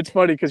it's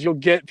funny because you'll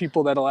get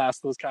people that'll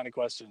ask those kind of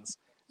questions.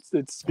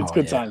 It's good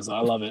yeah. times. Though.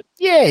 I love it.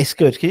 Yeah, it's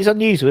good because it's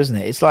unusual, isn't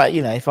it? It's like,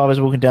 if I was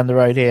walking down the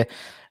road here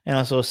and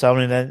I saw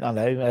someone in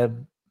a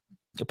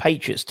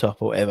Patriots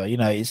top or whatever,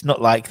 it's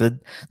not like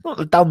not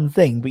the dumb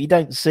thing, but you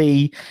don't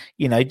see,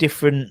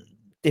 different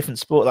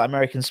sport like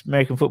American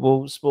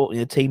football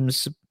sport,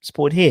 teams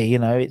support here.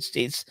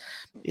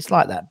 It's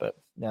like that, but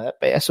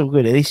that's all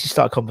good. At least you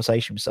start a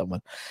conversation with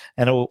someone,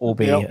 and all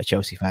be a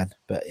Chelsea fan.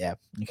 But yeah,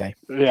 okay,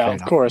 yeah,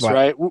 of course,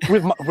 right?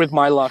 With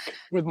my luck,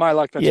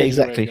 that's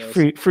exactly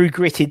through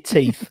gritted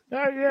teeth.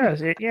 Oh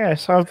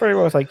yes, I'm very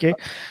well, thank you.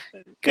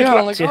 Good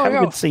luck to you. Have a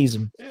good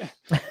season.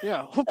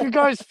 Yeah, hope you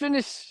guys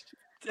finish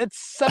at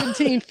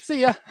 17th.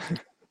 See ya.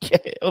 Yeah,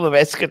 all the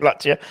best. Good luck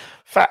to you,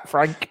 Fat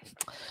Frank.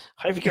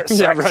 Hope you get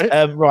sacked.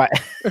 Yeah, right. Right.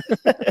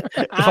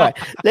 Right.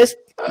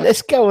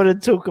 Let's go on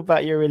and talk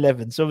about your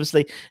 11. So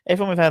obviously,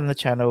 everyone we've had on the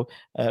channel,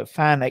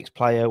 fan,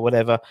 ex-player,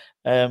 whatever,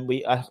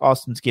 I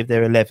asked them to give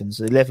their 11.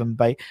 So 11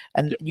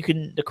 and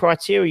the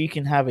criteria you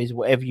can have is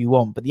whatever you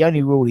want, but the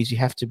only rule is you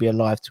have to be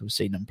alive to have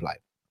seen them play.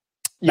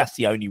 That's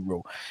the only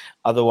rule.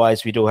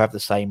 Otherwise, we'd all have the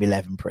same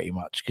 11 pretty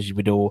much, because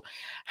we'd all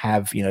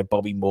have,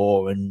 Bobby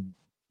Moore and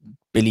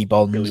Billy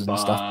Bonds and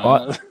stuff.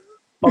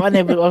 But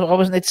I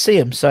wasn't there to see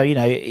them, so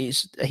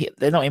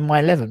they're not in my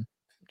 11.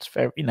 It's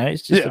fair,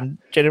 it's just a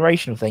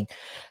generational thing.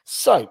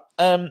 So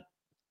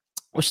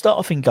we'll start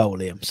off in goal,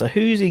 Liam. So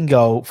who's in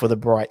goal for the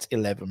Bright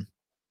 11?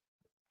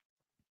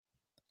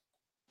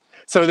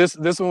 So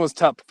this one was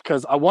tough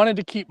because I wanted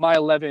to keep my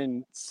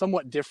 11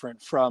 somewhat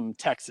different from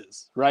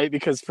Texas, right?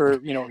 Because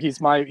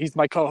he's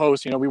my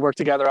co-host. We work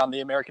together on the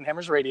American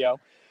Hammers Radio,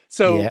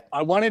 so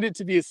I wanted it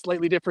to be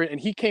slightly different. And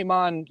he came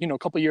on, a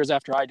couple years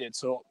after I did,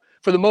 so.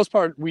 For the most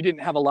part, we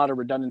didn't have a lot of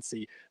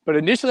redundancy. But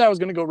initially, I was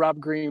going to go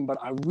Rob Green, but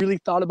I really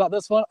thought about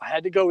this one. I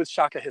had to go with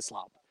Shaka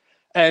Hislop.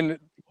 And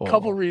a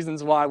couple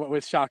reasons why I went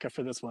with Shaka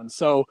for this one.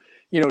 So,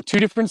 2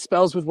 different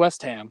spells with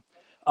West Ham.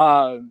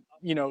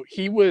 He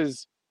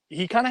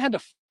kind of had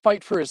to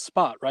fight for his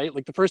spot, right?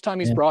 Like the first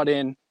time he's brought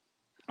in,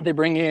 they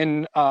bring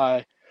in,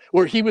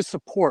 where he was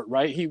support,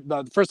 right?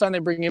 The first time they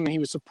bring him, he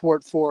was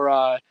support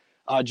for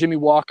Jimmy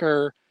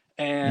Walker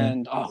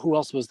and who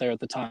else was there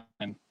at the time?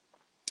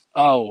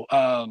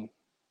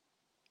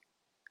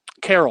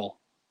 Carroll,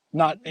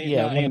 not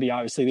Andy,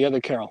 obviously, the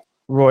other Carroll.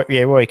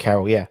 Roy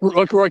Carroll, yeah.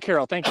 Roy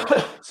Carroll, thank you.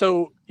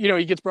 So,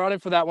 he gets brought in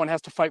for that one,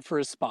 has to fight for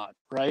his spot,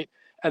 right?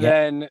 And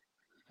then,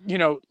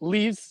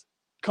 leaves,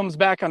 comes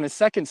back on his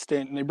second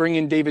stint, and they bring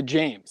in David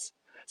James.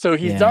 So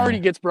he's already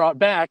gets brought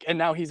back, and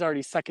now he's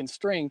already second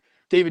string.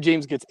 David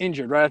James gets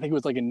injured, right? I think it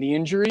was like a knee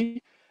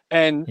injury.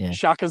 And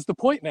Shaka's the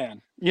point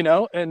man,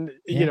 and,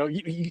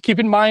 you keep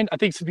in mind, I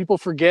think some people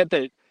forget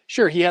that,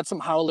 sure, he had some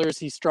howlers.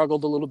 He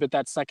struggled a little bit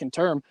that second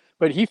term,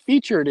 but he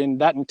featured in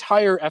that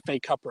entire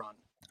FA Cup run.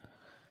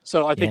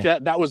 So I think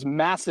that was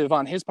massive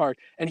on his part.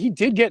 And he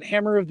did get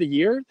Hammer of the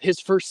Year his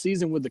first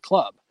season with the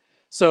club.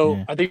 So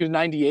I think it was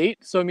 98.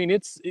 So, I mean,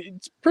 it's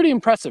pretty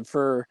impressive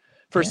for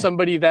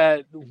somebody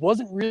that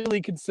wasn't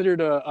really considered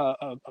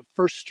a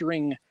first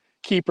string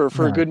keeper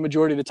for a good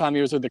majority of the time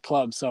he was with the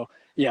club. So,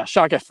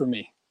 Shaka for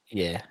me.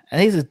 Yeah, and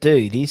he's a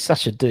dude. He's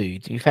such a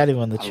dude. You've had him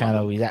on the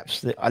channel. He's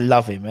I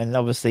love him, and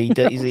obviously he's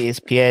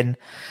ESPN.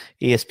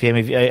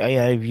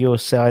 If your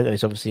side,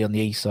 it's obviously on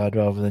the east side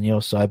rather than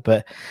your side,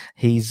 but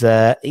he's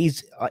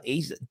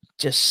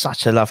just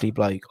such a lovely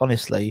bloke.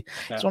 Honestly,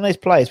 it's one of those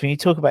players. When you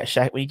talk about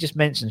Shaka, when you just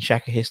mentioned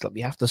Shaka Hislop,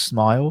 you have to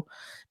smile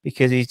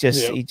because he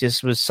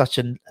just was such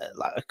a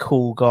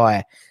cool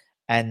guy,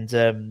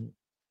 and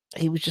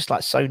he was just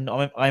like so.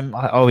 I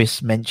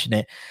always mention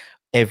it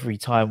every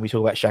time we talk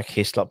about Shaka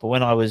Hislop, but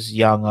when I was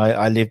young,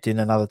 I lived in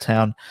another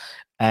town,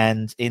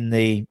 and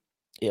I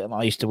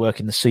used to work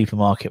in the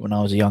supermarket when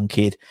I was a young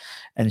kid,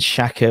 and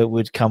Shaka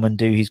would come and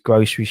do his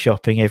grocery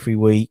shopping every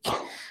week,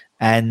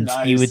 and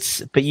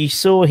but you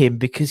saw him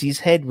because his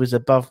head was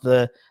above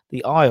the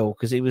aisle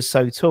because he was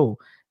so tall,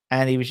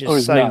 and he was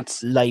just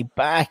nuts. Laid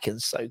back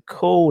and so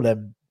cool,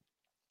 and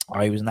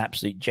he was an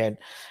absolute gent,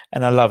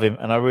 and I love him,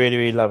 and I really,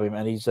 really love him,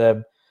 and he's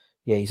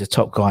he's a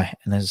top guy.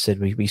 And as I said,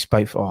 we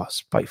spoke for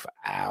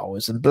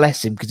hours, and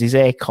bless him because his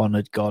aircon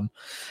had gone,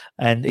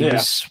 and he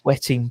was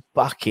sweating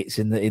buckets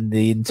in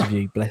the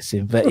interview. Bless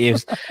him. But he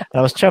was,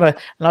 I was trying to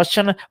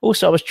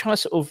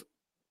sort of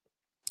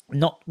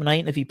not when I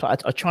interview players,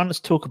 I try not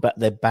to talk about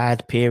their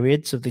bad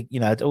periods of the,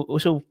 it's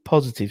all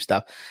positive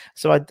stuff.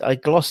 So I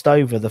glossed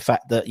over the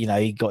fact that,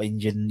 he got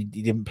injured and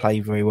he didn't play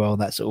very well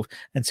and that sort of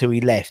until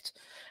he left.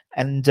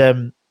 And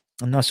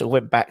I sort of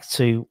went back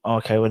to,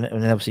 okay, and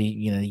then obviously,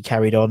 he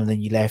carried on and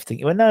then you left.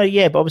 Thinking, well, no,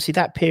 yeah, but obviously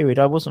that period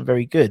I wasn't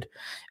very good.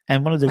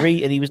 And one of the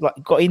and he was like,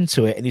 got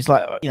into it, and he's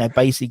like,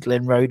 basically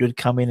Glenn Roeder had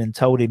come in and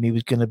told him he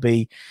was going to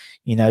be,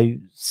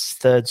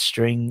 third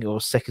string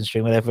or second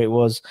string, whatever it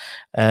was,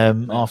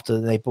 after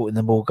they brought in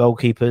the more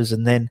goalkeepers,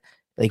 and then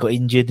they got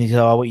injured. And he said,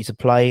 I want you to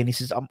play. And he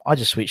says, I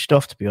just switched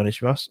off, to be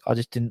honest, Russ. I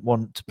just didn't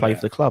want to play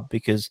for the club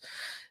because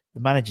the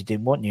manager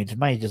didn't want you. The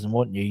manager doesn't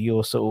want you.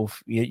 You're sort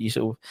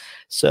of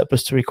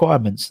surplus to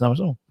requirements. And I was,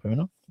 fair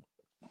enough.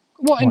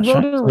 Well, and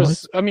Roeder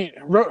was,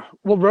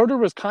 Roeder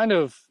was kind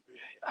of,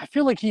 I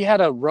feel like he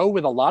had a row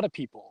with a lot of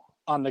people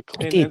on the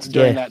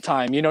during that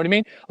time. You know what I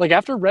mean? Like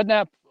after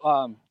Redknapp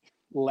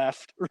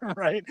left,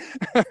 right?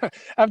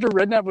 After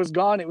Redknapp was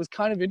gone, it was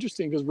kind of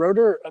interesting because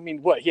Roeder,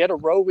 he had a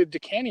row with Di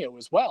Canio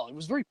as well. It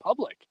was very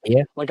public.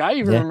 Yeah. Like I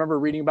even remember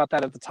reading about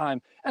that at the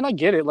time. And I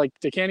get it. Like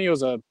Di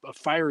Canio's a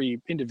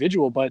fiery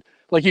individual, but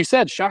like you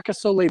said,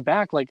 Xhaka's so laid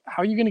back. Like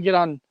how are you going to get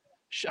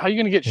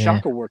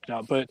Xhaka worked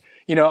out? But,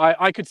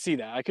 I could see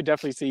that. I could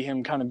definitely see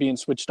him kind of being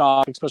switched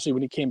off, especially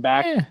when he came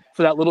back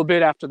for that little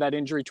bit after that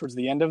injury towards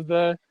the end of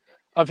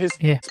his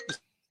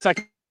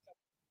second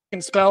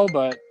spell.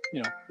 But,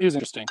 it was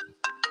interesting.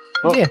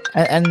 Well,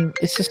 and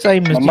it's the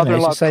same as my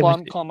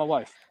mother-in-law call my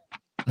wife.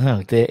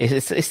 Oh dear,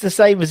 it's the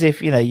same as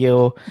if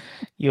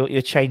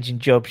you're changing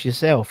jobs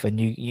yourself, and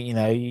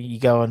you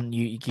go on,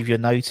 you give your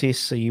notice,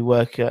 so you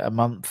work a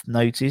month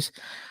notice.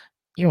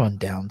 You're on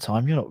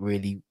downtime. You're not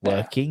really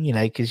working,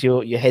 because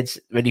your head's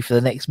ready for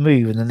the next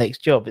move and the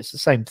next job. It's the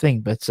same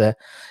thing, but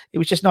it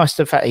was just nice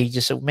the fact he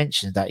just sort of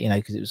mentioned that,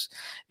 because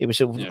it was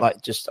sort of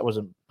like just I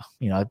wasn't,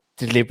 I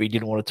deliberately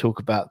didn't want to talk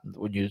about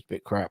when you was a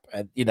bit crap,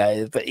 and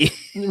but he,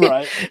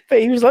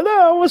 but he was like,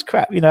 no, I was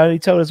crap, He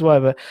told us why.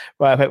 But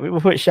right, we'll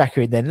put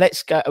Xhaka in then.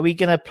 Let's go. Are we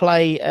going to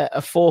play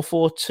a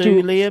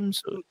 4-4-2, Liam?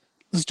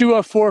 Let's do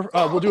a 4.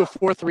 We'll do a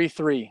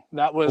 4-3-3.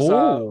 That was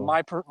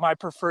my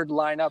preferred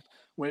lineup.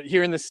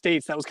 Here in the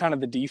States, that was kind of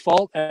the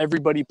default.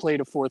 Everybody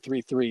played a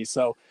 4-3-3.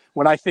 So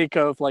when I think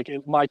of like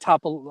my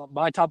top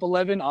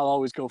 11, I'll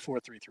always go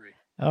 4-3-3.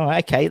 All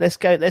right, okay. Let's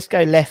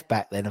go left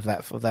back then of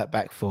that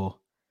back four.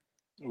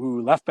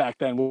 Ooh, left back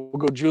then. We'll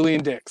go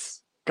Julian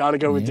Dix. Got to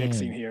go with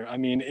Dixie here.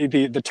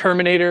 The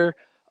Terminator.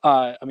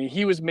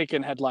 He was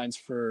making headlines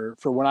for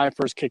when I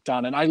first kicked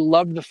on, and I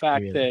loved the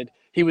fact that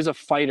he was a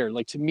fighter.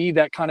 Like to me,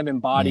 that kind of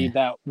embodied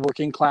that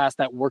working class,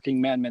 that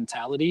working man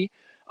mentality.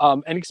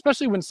 And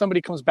especially when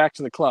somebody comes back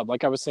to the club,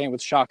 like I was saying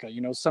with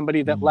Xhaka,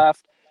 somebody that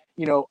left,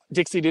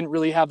 Dixie didn't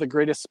really have the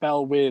greatest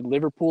spell with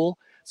Liverpool.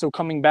 So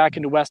coming back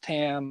into West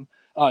Ham,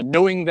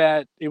 knowing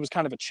that it was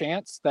kind of a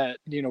chance that,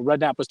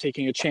 Redknapp was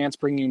taking a chance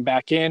bringing him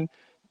back in.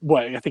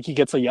 I think he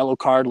gets a yellow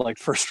card like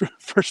first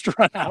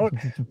run out.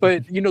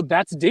 But,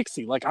 that's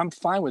Dixie. Like, I'm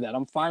fine with that.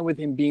 I'm fine with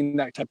him being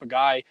that type of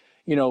guy,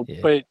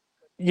 but,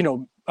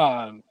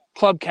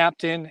 club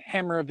captain,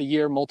 hammer of the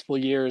year, multiple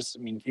years.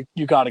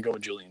 You got to go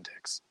with Julian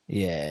Dix.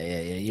 Yeah,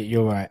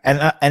 you're right.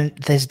 And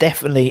there's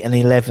definitely an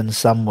 11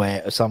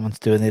 somewhere, or someone to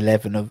do an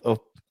 11 of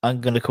I'm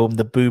going to call them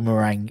the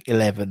boomerang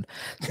 11.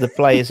 So the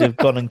players who've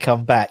gone and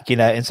come back,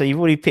 and so you've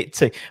already picked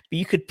 2, but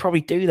you could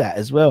probably do that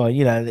as well.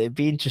 It'd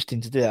be interesting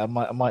to do that.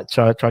 I might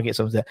try and get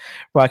something there.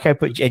 Right,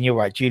 okay, and you're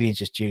right. Julian's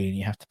just Julian.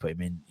 You have to put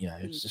him in.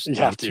 It's just you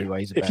have two to.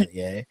 ways about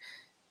it.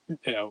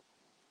 Yeah.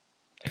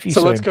 If you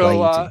so let's go.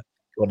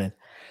 Go on in.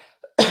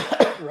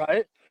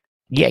 Right.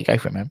 Yeah, go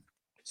for it, man.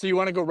 So you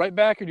want to go right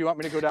back, or do you want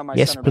me to go down my?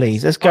 Yes, center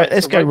please. base?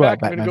 Let's go right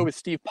back. I'm going to go with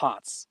Steve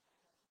Potts.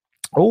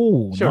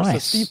 Oh, sure.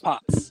 Nice. So Steve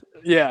Potts.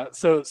 Yeah.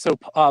 So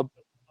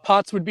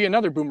Potts would be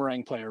another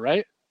boomerang player,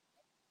 right?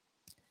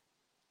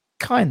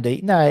 Kinda.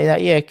 No,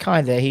 yeah,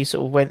 kinda. He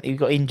sort of he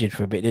got injured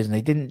for a bit, didn't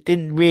he?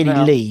 Didn't really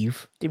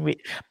leave.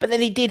 But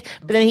then he did.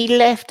 But then he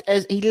left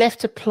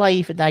to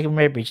play for Dagenham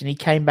Redbridge, and he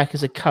came back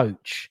as a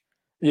coach.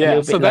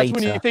 Yeah, so that's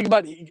when you think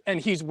about, and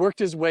he's worked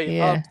his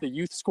way up the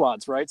youth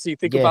squads, right? So you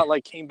think about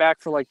like came back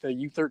for like the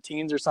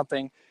U13s or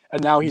something,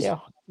 and now he's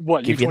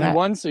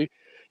U21. So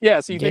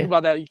so you think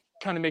about that, he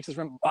kind of makes us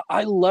remember.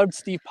 I loved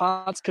Steve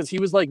Potts because he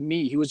was like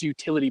me. He was a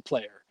utility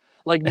player,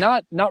 like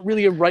not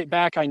really a right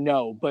back, I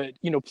know, but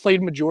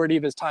played majority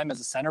of his time as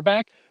a center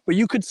back. But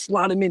you could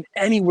slot him in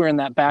anywhere in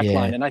that back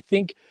line, and I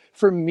think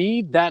for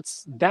me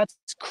that's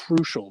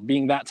crucial,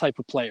 being that type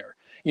of player.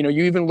 You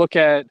even look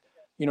at.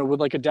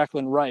 With like a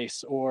Declan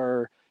Rice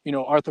or,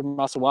 Arthur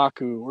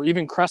Masuaku or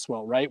even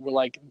Cresswell, right? We're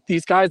like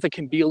these guys that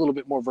can be a little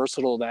bit more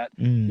versatile that,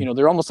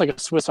 they're almost like a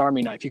Swiss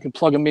Army knife. You can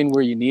plug them in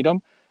where you need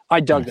them. I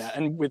dug that.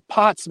 And with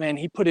Potts, man,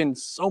 he put in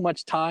so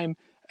much time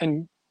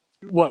and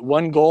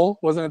one goal?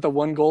 Wasn't it the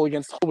one goal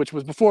against Hull, which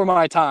was before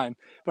my time?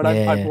 But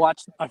I've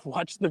watched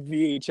the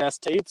VHS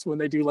tapes when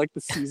they do like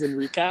the season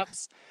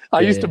recaps. I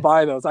used to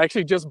buy those. I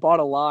actually just bought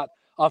a lot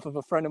off of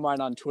a friend of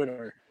mine on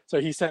Twitter. So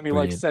he sent me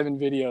like 7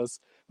 videos.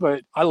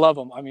 But I love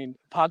him.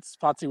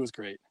 Potsy was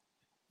great.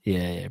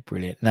 Yeah,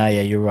 brilliant. No,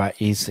 yeah, you're right.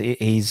 He's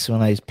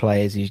one of those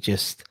players who's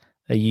just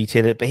a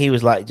utility, but he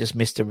was like just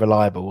Mr.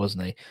 Reliable,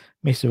 wasn't he?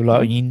 Mr.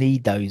 Reliable. You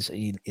need those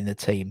in the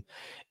team.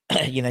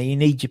 You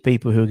need your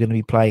people who are going to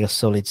be playing a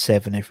solid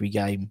 7 every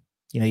game.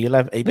 You'll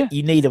have, but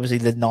you need obviously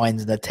the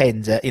 9s and the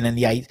 10s, and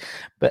the 8s,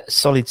 but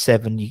solid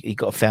 7. You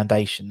got a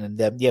foundation, and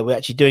we're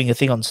actually doing a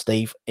thing on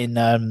Steve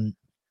in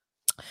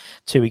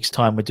 2 weeks'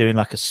 time. We're doing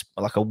like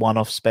a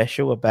one-off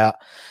special about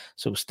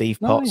sort of Steve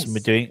Potts,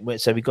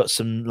 and we've got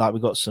some like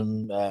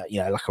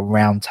a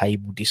round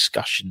table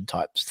discussion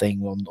type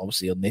thing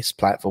on this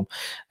platform,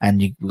 and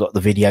we've got the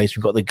videos,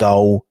 we've got the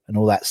goal and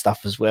all that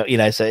stuff as well.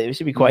 So it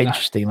should be quite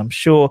interesting. I'm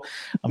sure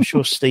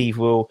Steve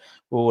will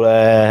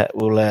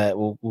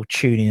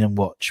tune in and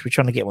watch. We're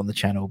trying to get him on the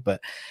channel, but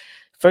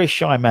very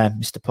shy man,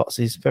 Mr. Potts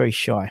is very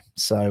shy.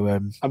 So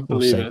I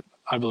believe it.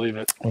 I'm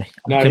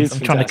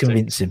trying to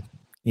convince him.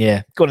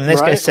 Yeah, go on. Let's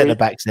go centre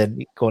backs then.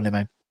 Go on,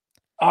 man.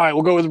 All right,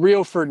 we'll go with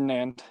Rio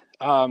Ferdinand.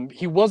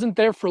 He wasn't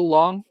there for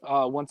long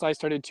once I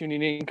started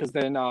tuning in, because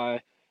then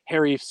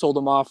Harry sold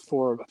him off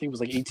for, I think it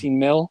was like 18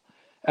 mil.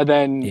 And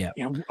then,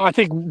 I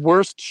think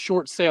worst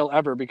short sale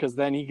ever, because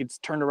then he gets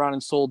turned around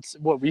and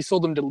we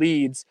sold him to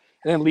Leeds,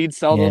 and then Leeds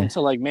sold him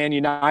to like Man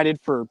United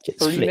for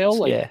 30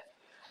 mil.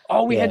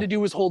 All we had to do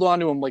was hold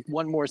on to him like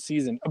one more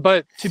season.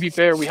 But to be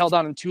fair, we held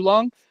on him too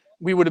long.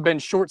 We would have been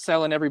short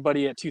selling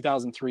everybody at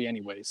 2003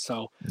 anyways.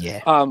 So,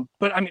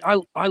 but I mean,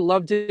 I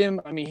loved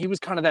him. I mean, he was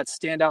kind of that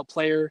standout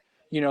player,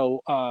 he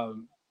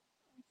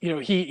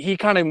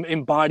kind of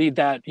embodied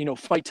that,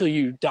 fight till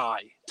you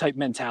die type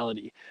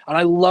mentality. And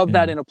I love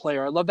that in a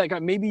player. I love that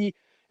guy.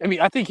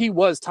 I think he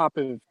was top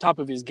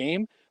of his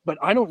game, but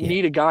I don't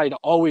need a guy to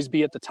always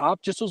be at the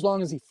top, just as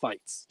long as he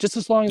fights, just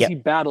as long as he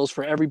battles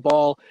for every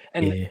ball.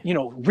 And,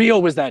 Rio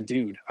was that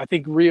dude. I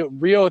think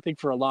Rio, I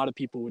think for a lot of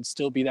people would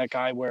still be that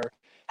guy where,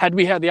 had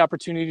we had the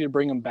opportunity to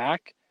bring him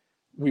back,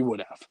 we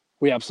would have.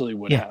 We absolutely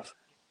would have.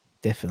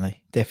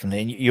 Definitely.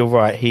 And you're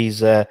right.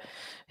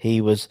 He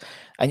was,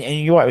 and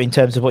you're right in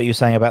terms of what you were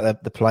saying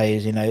about the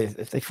players.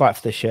 If they fight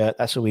for the shirt,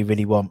 that's all we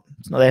really want.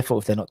 It's not their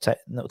fault if they're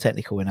not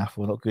technical enough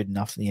or not good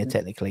enough.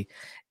 Technically,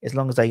 as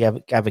long as they have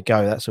a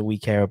go, that's all we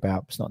care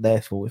about. It's not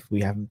their fault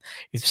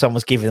if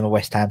someone's giving them a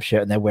West Ham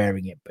shirt and they're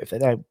wearing it. But if they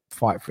don't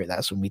fight for it,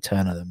 that's when we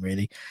turn on them.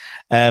 Really.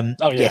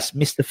 Yes,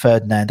 Mr.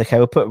 Ferdinand. Okay,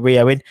 we'll put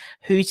Rio in.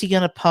 Who's he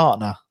going to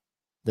partner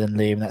then,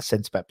 Liam, in that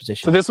centre back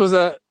position? So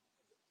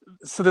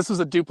this was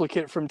a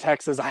duplicate from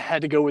Texas. I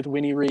had to go with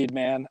Winnie Reed,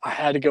 man. I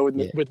had to go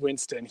with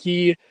Winston.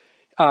 He,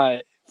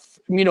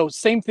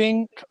 same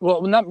thing.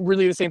 Well, not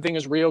really the same thing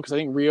as Rio, because I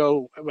think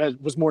Rio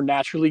was more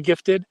naturally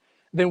gifted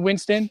than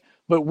Winston,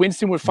 but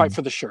Winston would fight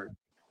for the shirt,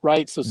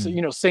 right? So,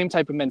 same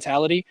type of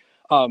mentality.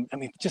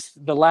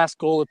 Just the last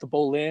goal at the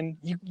Boleyn,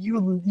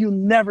 you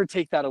never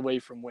take that away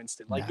from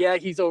Winston.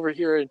 He's over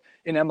here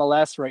in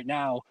MLS right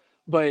now,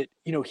 but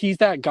he's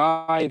that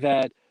guy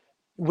that,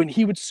 when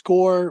he would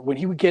score, when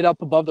he would get up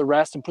above the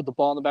rest and put the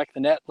ball in the back of the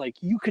net, like,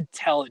 you could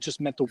tell it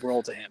just meant the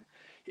world to him.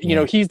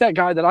 He's that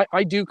guy that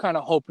I do kind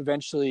of hope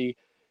eventually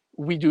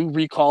we do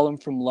recall him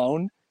from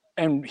loan,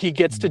 and he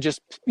gets to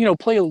just,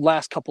 play the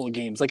last couple of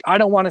games. Like, I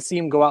don't want to see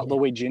him go out the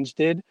way Ginge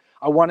did.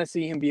 I want to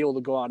see him be able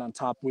to go out on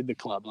top with the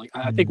club. Like,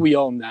 I think we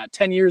owe him that.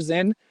 10 years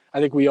in, I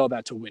think we owe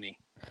that to Winnie.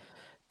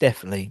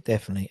 Definitely.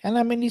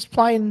 And he's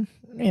playing,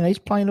 he's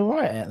playing all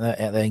right out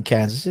there in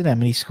Kansas,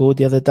 isn't he? He scored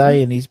the other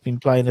day, and he's been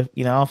playing,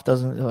 half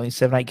dozen,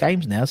 7-8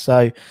 games now.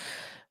 So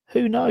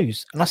who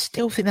knows? And I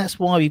still think that's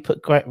why we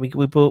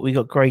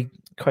got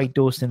Craig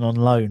Dawson on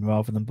loan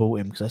rather than bought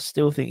him, because I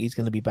still think he's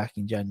going to be back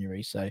in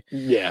January. So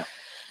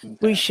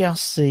we shall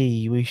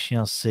see.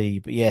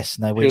 But yes,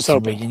 no, we're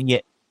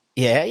region.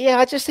 Yeah.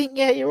 I just think,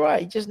 you're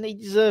right. He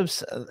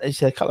deserves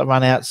a couple of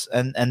run outs,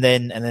 and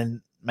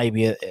then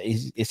maybe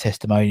his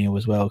testimonial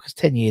as well, because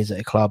 10 years at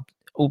a club,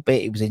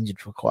 albeit he was injured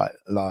for quite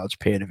a large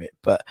period of it,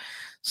 but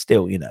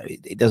still,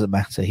 it doesn't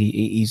matter.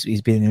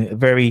 He's been a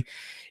very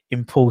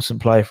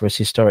important player for us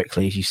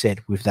historically, as you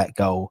said, with that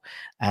goal,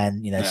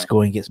 and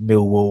scoring against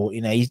Millwall.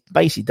 He's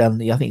basically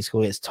done. I think he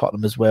scored against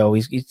Tottenham as well.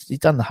 He's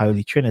done the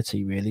Holy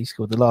Trinity, really. He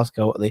scored the last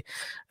goal at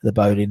the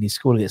Boleyn. He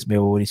scored against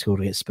Millwall, and he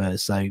scored against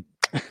Spurs. So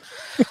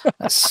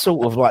that's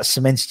sort of like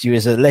cemented you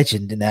as a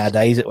legend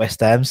nowadays at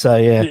West Ham. So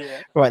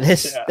right,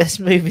 let's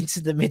move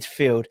into the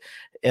midfield.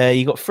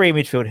 You got 3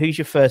 midfield. Who's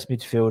your first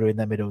midfielder in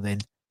the middle then?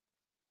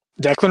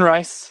 Declan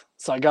Rice.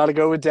 So I got to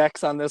go with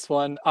Dex on this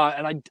one.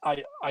 And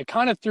I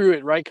kind of threw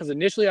it, right, because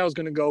initially I was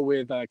going to go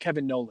with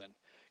Kevin Nolan,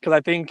 because I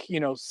think,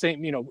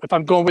 if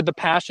I'm going with the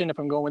passion, if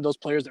I'm going with those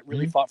players that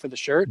really fought for the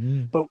shirt,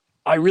 but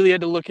I really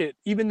had to look at,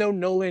 even though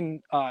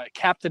Nolan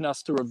captained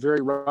us through a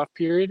very rough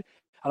period,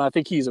 and I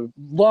think he's a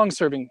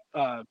long-standing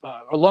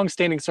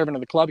servant of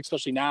the club,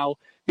 especially now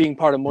being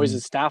part of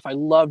Moyes' staff. I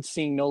loved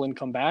seeing Nolan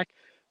come back.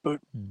 But,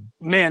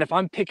 man, if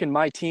I'm picking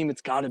my team,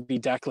 it's got to be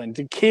Declan.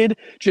 The kid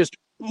just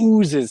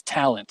oozes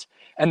talent.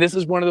 And this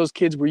is one of those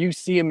kids where you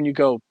see him and you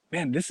go,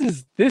 man, this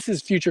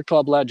is future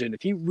club legend.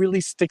 If he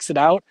really sticks it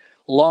out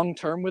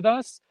long-term with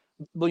us,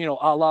 a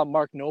la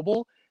Mark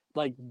Noble,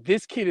 like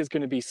this kid is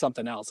going to be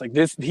something else. Like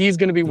this, he's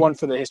going to be one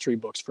for the history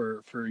books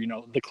for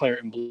the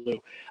claret and blue.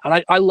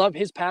 And I love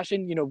his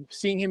passion.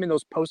 Seeing him in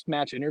those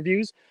post-match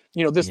interviews.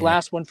 This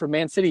last one for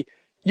Man City,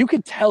 you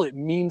could tell it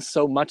means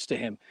so much to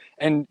him.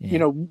 And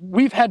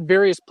we've had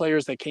various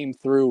players that came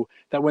through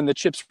that when the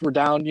chips were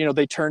down,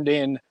 they turned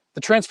in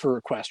the transfer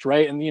request,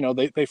 right? And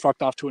they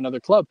fucked off to another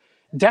club.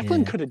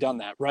 Declan could have done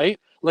that, right?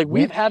 Like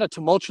we've had a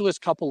tumultuous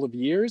couple of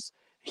years.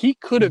 He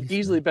could have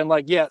easily been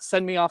like, yeah,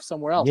 send me off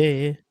somewhere else.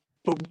 Yeah.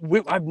 But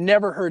I've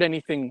never heard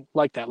anything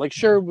like that. Like,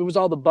 sure, it was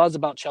all the buzz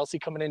about Chelsea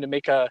coming in to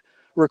make a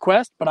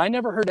request, but I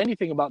never heard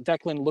anything about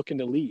Declan looking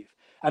to leave.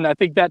 And I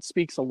think that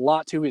speaks a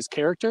lot to his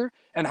character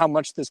and how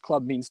much this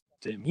club means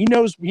to him. He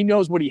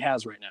knows what he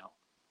has right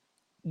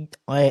now.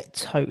 I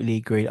totally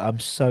agree. I'm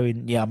so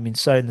in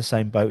the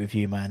same boat with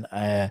you,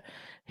 man.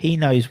 He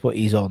knows what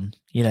he's on.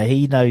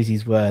 He knows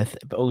his worth,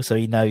 but also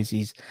he knows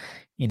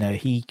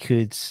he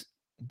could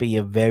be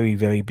a very,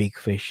 very big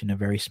fish in a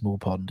very small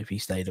pond if he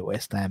stayed at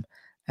West Ham.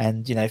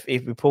 And if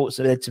reports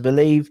are led to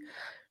believe,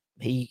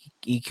 he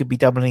could be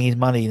doubling his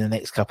money in the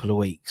next couple of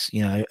weeks.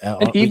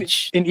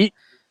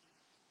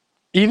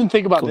 Even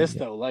think about this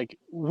though. Like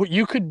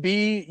you could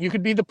be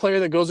the player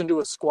that goes into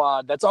a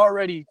squad that's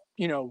already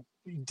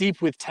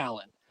deep with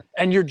talent,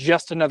 and you're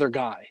just another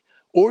guy,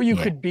 or you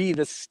could be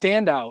the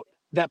standout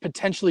that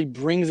potentially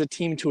brings a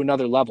team to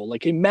another level.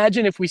 Like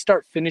imagine if we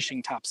start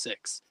finishing top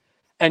 6,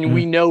 and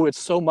we know it's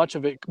so much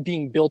of it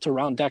being built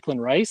around Declan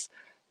Rice.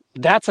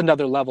 That's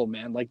another level,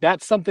 man. Like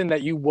that's something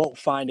that you won't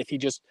find if he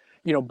just,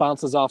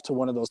 bounces off to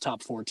one of those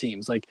top 4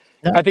 teams. Like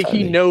I think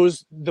he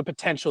knows the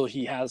potential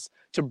he has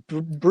to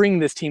bring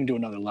this team to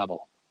another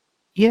level.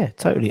 Yeah,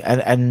 totally.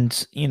 And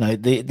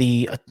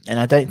and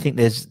I don't think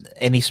there's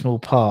any small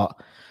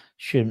part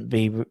shouldn't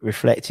be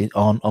reflected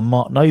on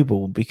Mark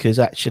Noble, because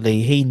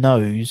actually he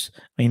knows.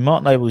 I mean,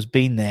 Mark Noble's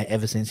been there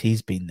ever since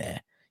he's been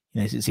there.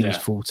 Since he was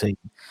 14.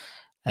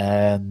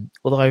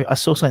 Although I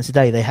saw something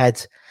today, they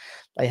had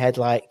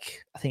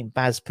like, I think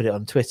Baz put it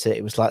on Twitter.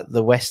 It was like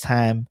the West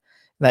Ham.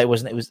 No, it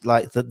wasn't. It was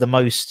like the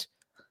most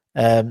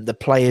the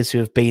players who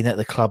have been at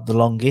the club the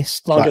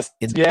longest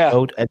in the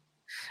world.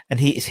 And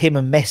it's him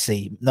and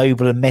Messi,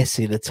 Noble and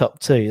Messi, the top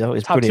 2. That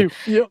was brilliant.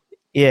 2, yep.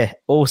 Yeah,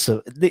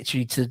 awesome.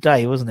 Literally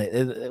today, wasn't it?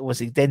 It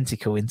was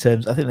identical in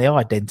terms. I think they are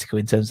identical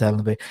in terms of how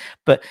long they.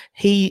 But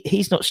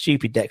he's not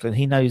stupid, Declan.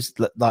 He knows,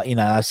 like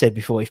I said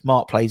before, if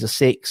Mark plays a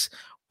 6,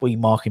 we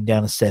mark him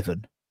down a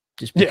 7,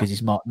 just because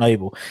he's Mark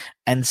Noble,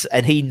 and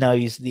he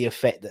knows the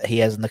effect that he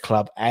has in the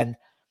club. And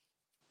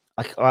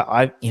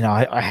I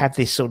have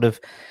this sort of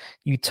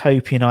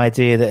utopian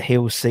idea that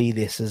he'll see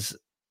this as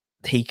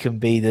he can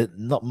be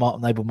not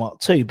Mark Noble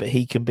Mark II, but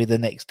he can be the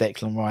next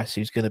Declan Rice,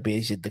 who's going to be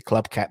the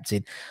club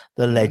captain,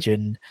 the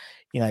legend.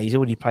 He's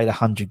already played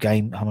 100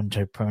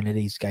 Premier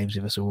League games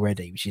with us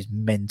already, which is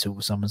mental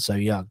for someone so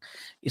young.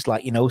 It's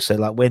like, also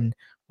like when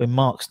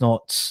Mark's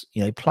not,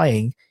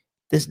 playing,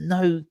 there's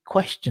no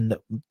question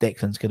that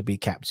Declan's going to be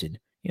captain.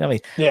 You know what I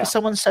mean? Yeah. For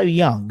someone so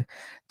young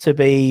to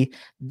be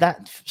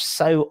that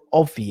so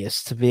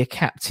obvious to be a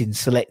captain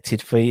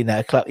selected for,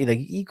 a club,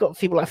 you've got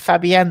people like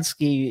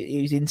Fabianski,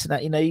 who's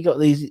internet, you got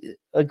these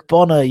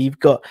Bonner, you've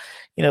got,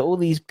 all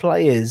these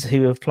players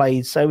who have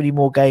played so many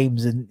more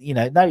games, and,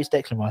 no, it's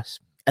Declan Rice.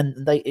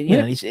 And they,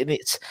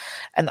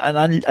 and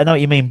I know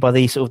what you mean by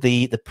the sort of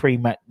the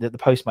pre-match, the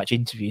post-match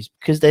interviews,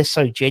 because they're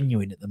so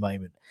genuine at the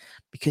moment,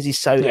 because he's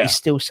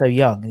still so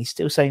young and he's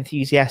still so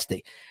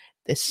enthusiastic.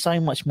 There's so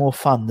much more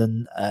fun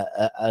than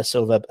a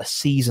sort of a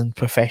seasoned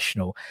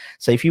professional.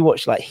 So if you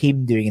watch like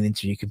him doing an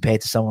interview compared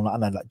to someone like, I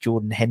don't know, like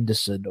Jordan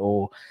Henderson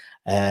or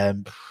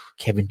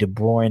Kevin De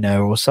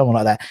Bruyne or someone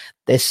like that,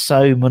 they're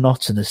so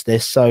monotonous.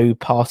 They're so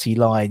party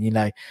line,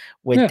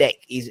 where Deck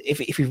is,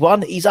 if we've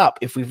won, he's up.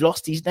 If we've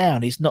lost, he's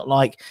down. It's not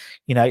like,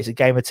 it's a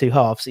game of 2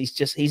 halves.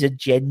 He's a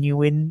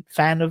genuine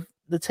fan of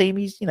the team.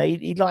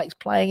 He likes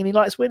playing and he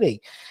likes winning.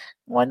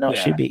 Why not?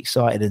 Should be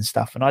excited and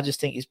stuff. And I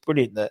just think it's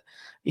brilliant that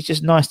it's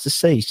just nice to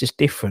see. It's just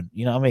different.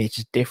 You know what I mean? It's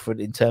just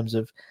different in terms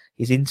of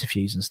his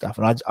interviews and stuff.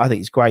 And I think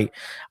it's great.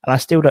 And I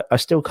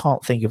still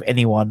can't think of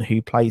anyone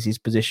who plays his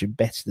position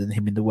better than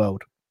him in the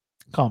world.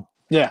 Can't.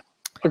 Yeah.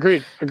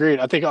 Agreed.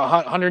 I think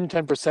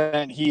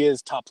 110% he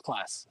is top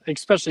class,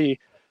 especially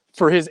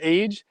for his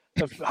age,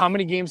 how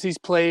many games he's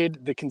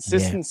played, the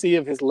consistency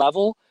of his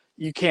level.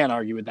 You can't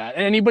argue with that.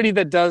 And anybody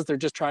that does, they're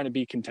just trying to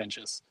be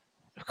contentious.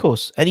 Of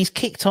course. And he's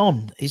kicked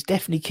on. He's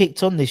definitely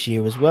kicked on this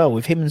year as well,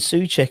 with him and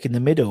Souček in the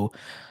middle.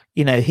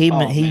 He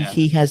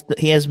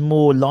has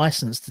more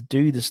license to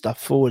do the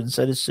stuff forward, and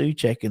so does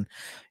Souček. And,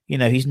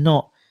 he's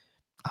not.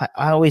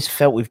 I always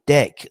felt with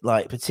Deck,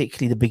 like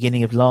particularly the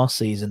beginning of last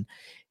season,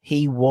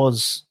 he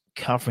was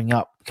covering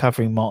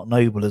Mark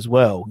Noble as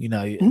well.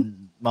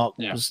 And Mark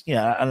was,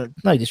 and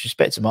no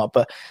disrespect to Mark,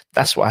 but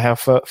that's what I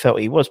felt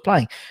he was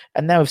playing.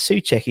 And now with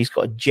Souček, he's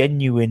got a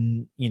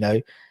genuine,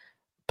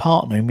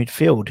 partner in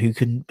midfield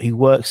who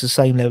works the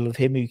same level of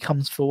him, who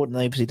comes forward, and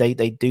obviously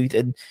they do.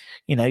 And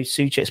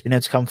Souček's been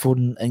able to come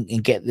forward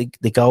and get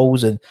the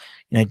goals, and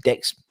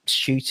Deck's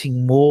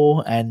shooting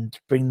more and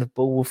bring the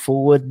ball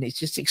forward, and it's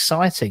just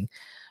exciting.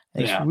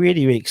 And it's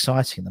really, really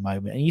exciting at the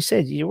moment. And you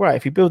said you're right.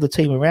 If you build a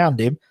team around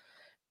him,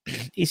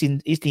 he's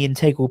the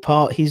integral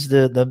part. He's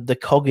the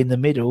cog in the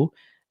middle.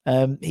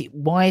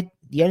 Why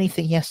the only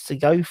thing he has to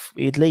go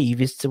he'd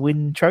leave is to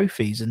win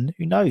trophies, and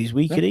who knows,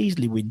 we could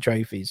easily win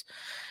trophies.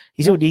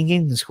 He's already in the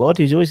England squad.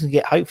 He's always going to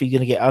get, hopefully, going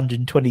to get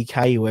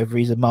 120k or whatever.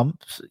 He's a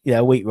month,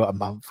 a week, right? A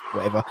month,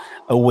 whatever,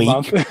 a week,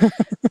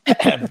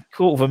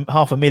 quarter of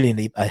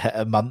 $500,000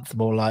 a month,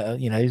 more like,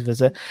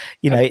 there's a,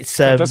 it's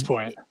at this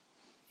point.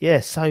 Yeah,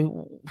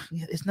 so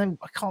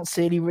I can't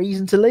see any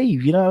reason to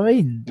leave. You know what I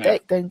mean? Yeah.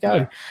 Don't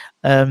go.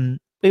 Yeah.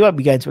 We won't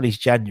be going to at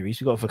least January.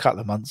 So we've got for a couple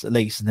of months at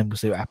least, and then we'll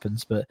see what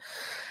happens. But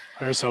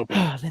I was hoping.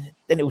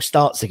 Then it all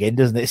starts again,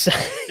 doesn't it? So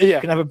yeah,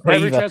 can have a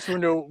breather. Every transfer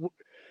window,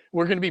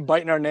 we're going to be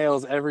biting our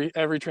nails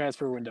every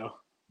transfer window.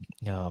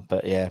 Yeah,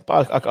 but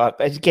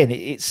again,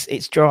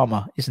 it's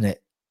drama, isn't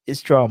it?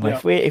 It's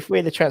drama. Yeah. If we're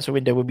in the transfer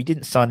window when we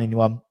didn't sign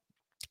anyone,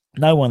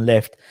 no one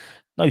left,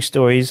 no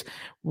stories,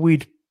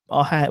 we'd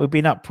be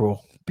in uproar.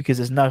 Because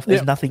there's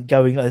nothing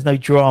going on, there's no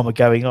drama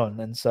going on,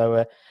 and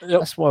so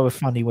that's why we're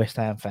funny West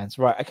Ham fans,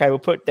 right? Okay, we'll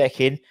put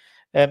Deck in.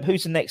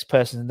 Who's the next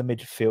person in the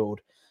midfield?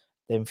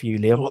 Then for you,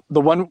 Liam,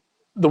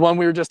 the one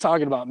we were just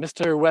talking about,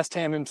 Mr. West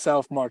Ham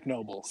himself, Mark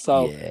Noble.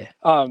 So,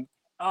 and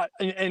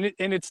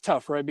it's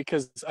tough, right?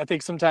 Because I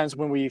think sometimes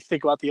when we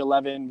think about the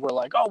 11, we're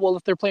like, oh well,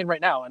 if they're playing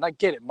right now, and I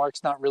get it,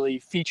 Mark's not really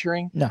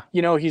featuring.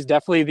 No, he's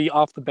definitely the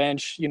off the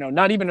bench.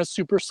 Not even a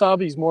super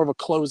sub. He's more of a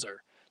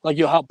closer. Like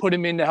you'll help put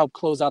him in to help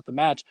close out the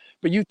match.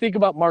 But you think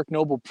about Mark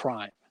Noble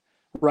prime,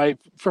 right?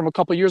 From a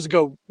couple of years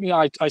ago,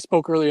 I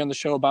spoke earlier on the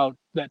show about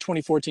that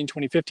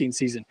 2014-2015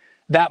 season,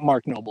 that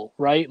Mark Noble,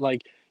 right?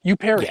 Like you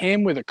pair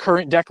him with a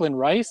current Declan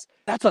Rice,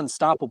 that's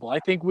unstoppable.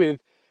 I think with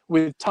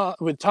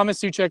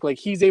Thomas Souček, like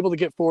he's able to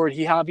get forward.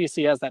 He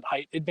obviously has that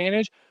height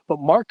advantage, but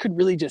Mark could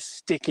really just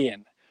stick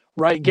in,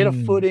 right? Get a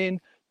foot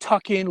in,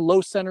 tuck in,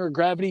 low center of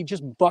gravity,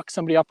 just buck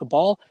somebody off the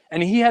ball.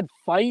 And he had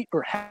fight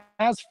or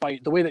has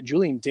fight the way that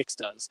Julian Dix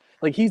does.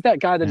 Like he's that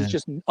guy that is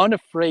just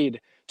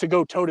unafraid to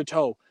go toe to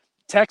toe.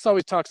 Tex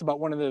always talks about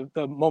one of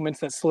the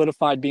moments that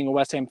solidified being a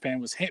West Ham fan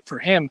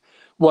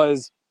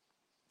was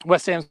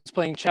West Ham's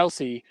playing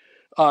Chelsea.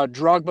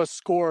 Drogba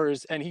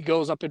scores and he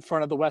goes up in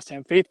front of the West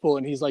Ham faithful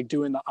and he's like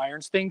doing the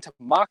irons thing to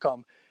mock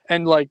him.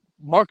 And like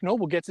Mark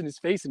Noble gets in his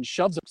face and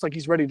shoves him. It's like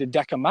he's ready to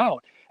deck him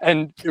out.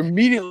 And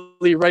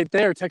immediately right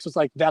there, Tex was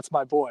like, that's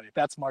my boy.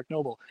 That's Mark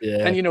Noble.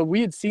 Yeah. And,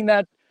 we had seen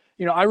that.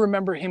 I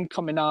remember him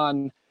coming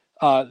on.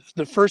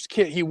 The first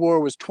kit he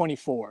wore was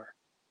 24.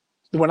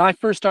 When I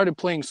first started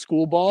playing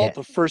school ball,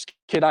 the first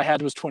kit I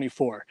had was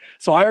 24.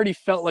 So I already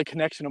felt like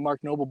connection to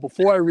Mark Noble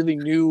before I really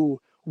knew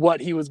what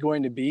he was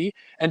going to be.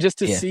 And just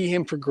to see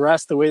him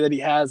progress the way that he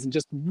has and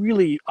just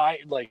really,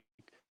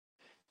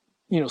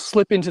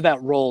 slip into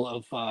that role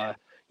of,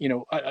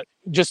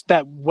 just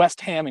that West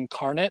Ham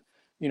incarnate.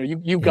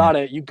 You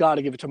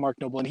gotta give it to Mark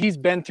Noble, and he's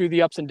been through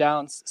the ups and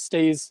downs,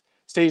 stays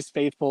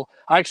faithful.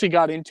 I actually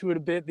got into it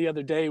a bit the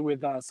other day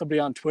with somebody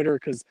on Twitter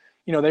because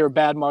they were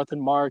bad mouthing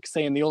Mark,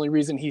 saying the only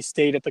reason he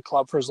stayed at the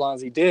club for as long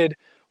as he did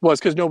was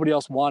because nobody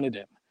else wanted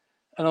him.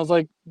 And I was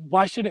like,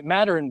 why should it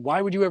matter? And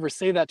why would you ever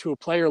say that to a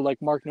player like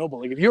Mark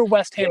Noble? Like if you're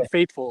West Ham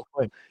faithful,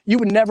 you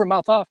would never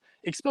mouth off,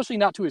 especially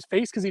not to his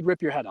face because he'd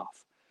rip your head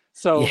off.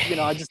 So,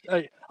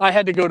 I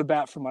had to go to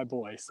bat for my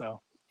boy.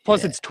 So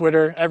plus it's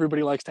Twitter.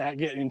 Everybody likes to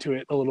get into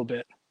it a little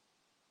bit.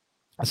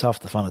 That's half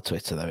the fun of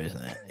Twitter though,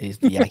 isn't it? He's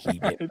the Yankee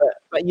bit.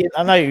 But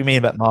I know what you mean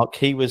about Mark.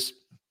 He's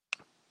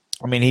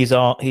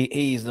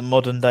the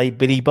modern day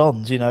Billy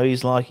Bonds,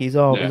 he's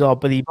our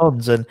Billy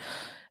Bonds. And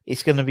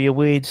it's going to be a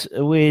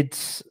weird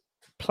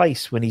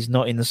place when he's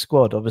not in the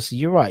squad. Obviously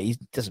you're right. He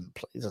doesn't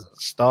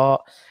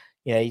start.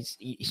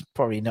 He's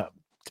probably not,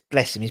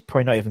 bless him, he's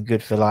probably not even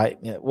good for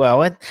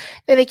and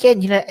then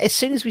again, as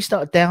soon as we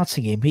start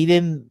doubting him, he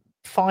then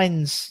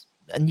finds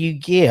a new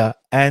gear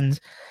and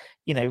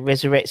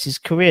resurrects his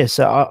career.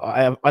 So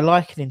I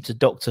liken him to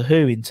Doctor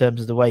Who in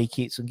terms of the way he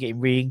keeps on getting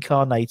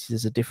reincarnated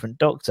as a different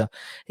doctor.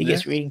 He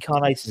gets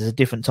reincarnated as a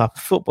different type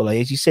of footballer.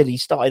 As you said, he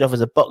started off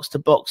as a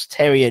box-to-box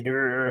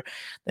terrier,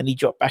 then he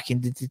dropped back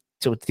into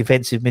the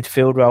defensive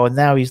midfield role, and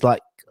now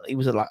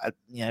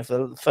for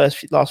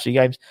the last few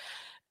games,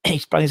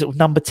 he's playing sort of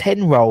number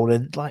 10 role,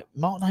 and like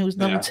Mark Noble was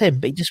number 10,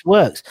 but he just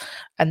works.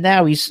 And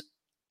now he's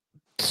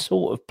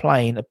sort of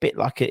playing a bit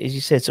like as you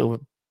said, sort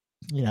of,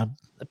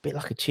 a bit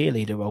like a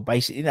cheerleader role,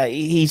 basically.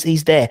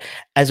 He's there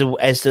as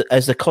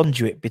the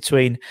conduit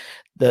between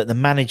the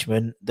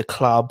management, the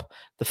club,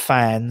 the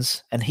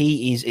fans, and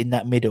he is in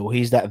that middle.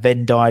 He's that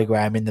Venn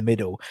diagram in the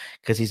middle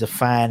because he's a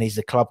fan, he's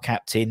the club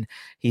captain,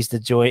 he's the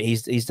joy,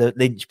 he's the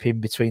linchpin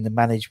between the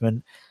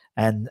management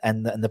and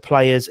the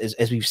players,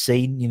 as we've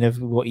seen,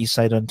 what you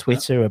said on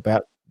Twitter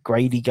about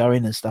Grady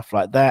going and stuff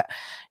like that.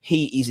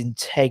 He is an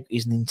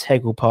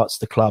integral part of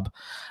the club,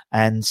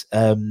 and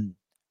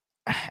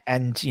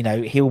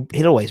he'll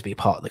always be a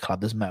part of the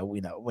club. Doesn't matter,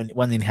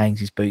 when he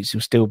hangs his boots,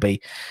 he'll still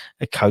be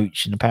a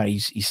coach. And apparently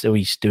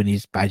he's doing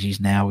his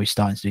badges now. He's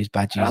starting to do his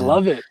badges. I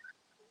love it.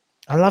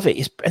 I love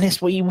it.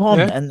 It's what you want.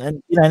 Yeah. And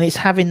and it's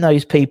having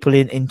those people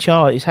in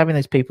charge. It's having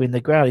those people in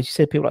the ground. As you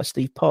said, people like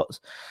Steve Potts,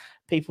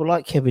 people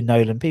like Kevin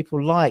Nolan,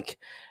 people like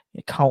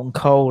Carlton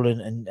Cole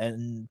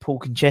and Paul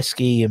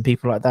Konchesky and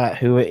people like that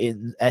who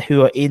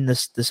are in the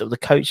sort of the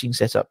coaching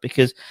setup,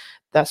 because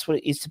that's what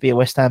it is to be a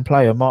West Ham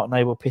player. Mark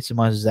Noble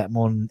epitomises that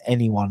more than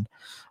anyone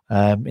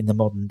in the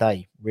modern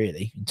day,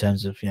 really, in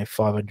terms of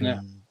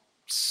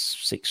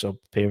 506 odd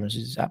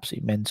appearances.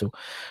 Absolutely mental.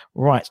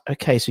 Right,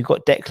 okay, so we've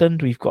got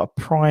Declan, we've got a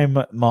prime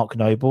Mark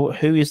Noble.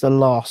 Who is the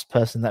last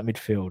person in that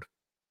midfield?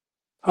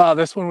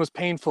 This one was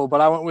painful,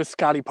 but I went with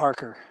Scotty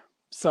Parker.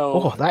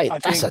 So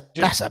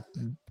that's a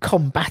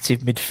combative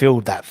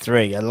midfield, that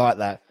three. I like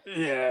that.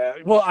 Yeah,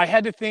 well, I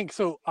had to think.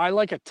 So I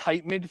like a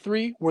tight mid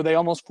three where they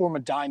almost form a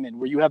diamond,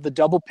 where you have the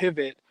double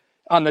pivot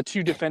on the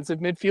two defensive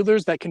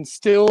midfielders that can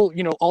still,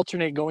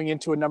 alternate going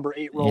into a number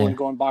 8 role and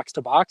going box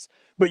to box.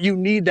 But you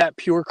need that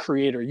pure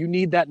creator. You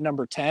need that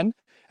number 10,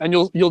 and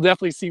you'll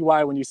definitely see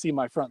why when you see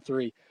my front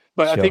three.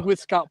 But I think with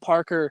Scott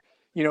Parker,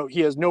 he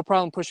has no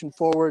problem pushing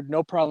forward,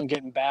 no problem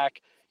getting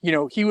back.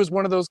 He was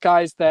one of those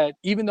guys that,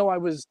 even though I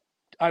was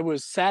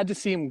sad to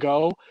see him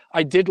go,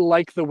 I did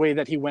like the way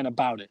that he went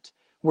about it,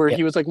 where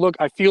he was like, look,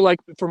 I feel like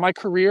for my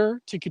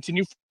career to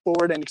continue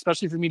forward, and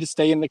especially for me to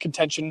stay in the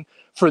contention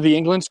for the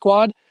England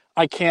squad,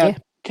 I can't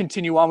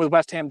continue on with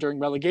West Ham during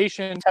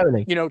relegation.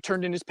 Totally.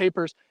 Turned in his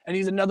papers. And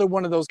he's another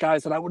one of those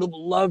guys that I would have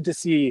loved to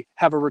see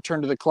have a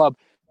return to the club.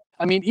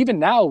 I mean, even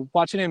now,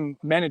 watching him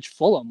manage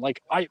Fulham,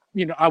 like I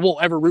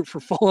won't ever root for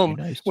Fulham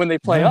when they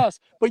play us,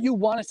 but you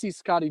want to see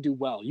Scotty do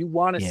well. You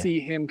want to see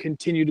him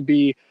continue to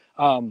be,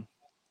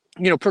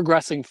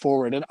 progressing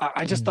forward. And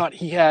I just thought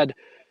he had,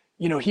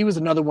 he was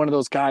another one of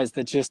those guys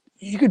that just,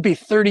 you could be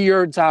 30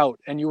 yards out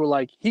and you were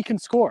like, he can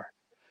score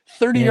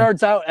 30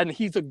 yards out and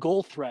he's a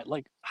goal threat.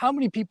 Like, how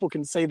many people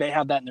can say they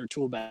have that in their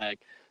tool bag?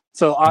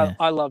 So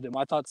I loved him.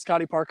 I thought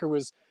Scotty Parker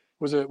was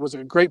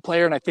a great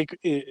player. And I think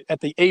at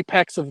the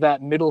apex of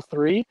that middle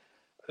three,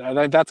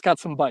 that's got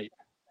some bite.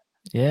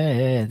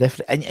 Yeah,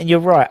 definitely. And you're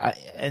right.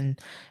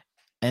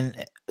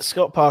 And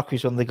Scott Parker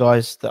is one of the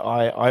guys that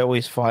I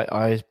always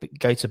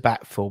go to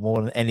bat for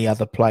more than any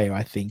other player,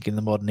 I think, in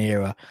the modern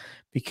era,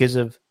 because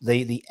of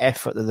the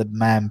effort that the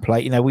man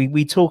play.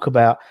 We talk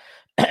about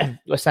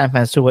West Ham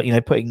fans talk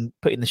about,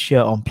 putting the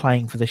shirt on,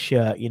 playing for the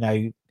shirt,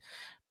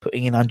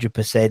 putting in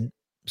 100%.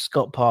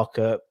 Scott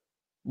Parker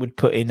would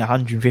put in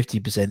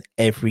 150%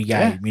 every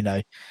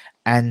game,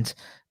 and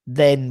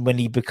then when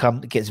he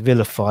gets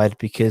vilified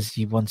because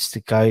he wants to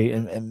go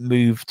and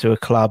move to a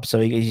club, so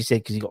as you said,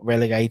 because he got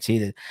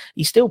relegated, and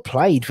he still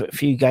played for a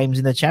few games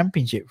in the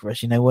Championship for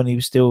us. When he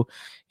was still,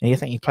 I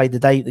think he played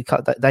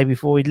that day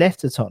before he left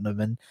to Tottenham,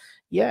 and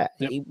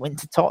he went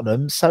to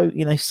Tottenham. So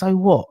so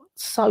what?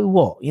 So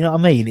what? You know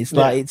what I mean? It's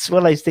like it's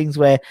one of those things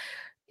where,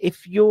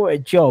 if you're at a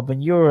job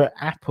and you're at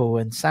Apple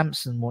and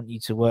Samsung want you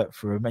to work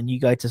for them and you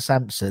go to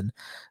Samsung,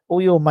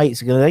 all your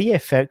mates are going to go, yeah,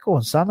 fair, go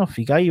on, son, off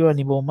you go. You're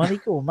earning more money.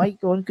 Go on,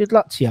 mate, go on, good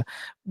luck to you.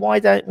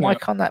 Why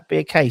can't that be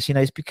a case?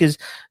 It's because,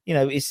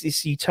 it's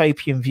this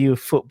utopian view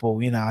of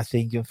football, I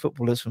think, and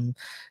footballers from,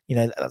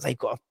 they've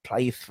got to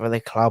play for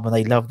their club and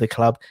they love the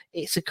club.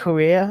 It's a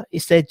career,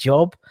 it's their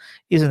job,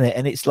 isn't it?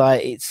 And it's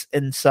like,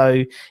 and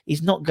so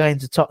he's not going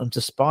to Tottenham to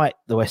spite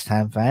the West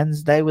Ham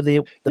fans. They were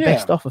the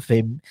best off of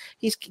him.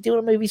 Do you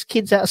want to move his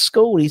kids out of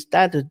school? His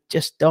dad had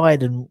just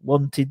died and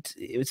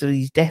it was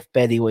his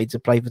deathbed, he wanted to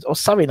play for, or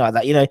something like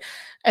that,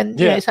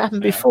 and it's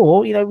happened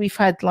before. We've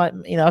had,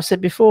 I've said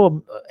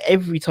before,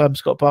 every time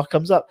Scott Parker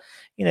comes up,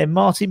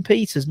 Martin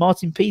Peters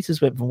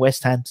went from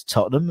West Ham to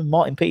Tottenham, and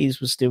Martin Peters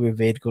was still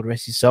revered, God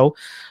rest his soul.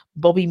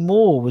 Bobby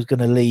Moore was going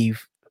to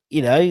leave,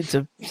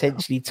 to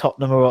potentially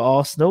Tottenham or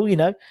Arsenal.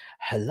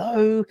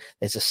 Hello,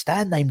 there's a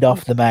stand named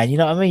after the man, you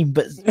know what I mean?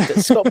 But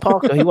Scott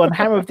Parker, who won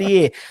Hammer of the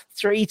Year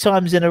 3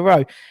 times in a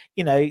row,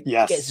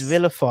 gets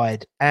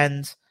vilified.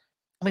 And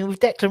I mean, with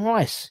Declan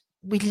Rice,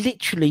 we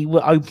literally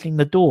were opening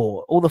the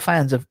door. All the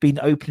fans have been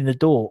opening the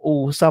door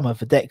all summer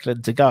for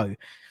Declan to go.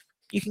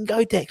 You can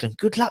go, Declan.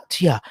 Good luck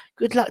to you.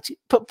 Good luck to you.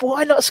 But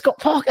why not Scott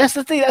Parker? That's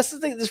the thing.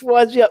 This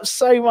winds me up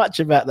so much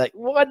about that.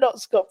 Why not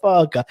Scott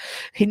Parker?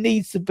 He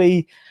needs to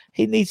be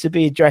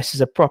addressed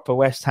as a proper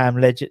West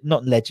Ham legend.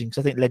 Not legend,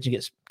 because I think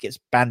legend gets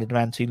banded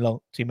around too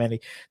many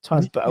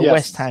times. But a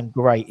West Ham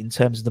great in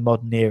terms of the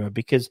modern era,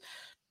 because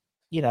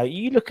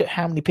you look at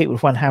how many people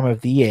have won Hammer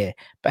of the Year,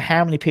 but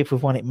how many people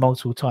have won it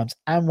multiple times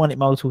and won it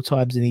multiple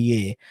times in a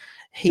year.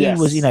 He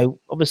was,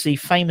 obviously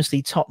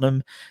famously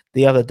Tottenham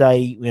the other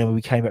day, when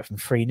we came back from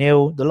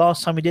 3-0. The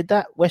last time we did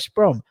that, West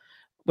Brom,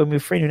 when we were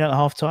 3-0 at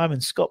half time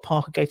and Scott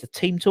Parker gave the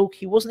team talk,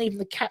 he wasn't even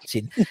the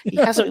captain. He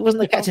wasn't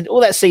the captain all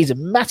that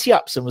season. Matty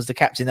Upson was the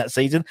captain that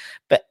season,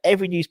 but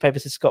every newspaper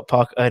said Scott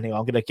Parker. Anyway,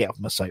 I'm going to get off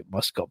my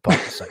Scott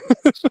Parker soap.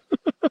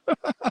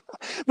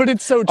 But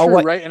it's so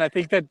true, right? And I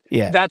think that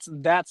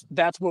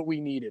that's what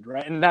we needed,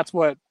 right? And that's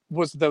what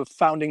was the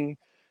founding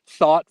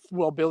thought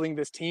while building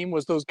this team,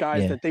 was those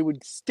guys that they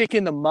would stick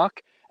in the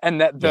muck, and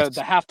that the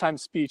halftime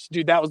speech,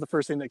 dude, that was the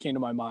first thing that came to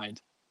my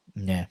mind.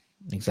 Yeah,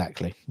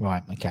 exactly.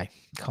 Right. Okay.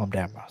 Calm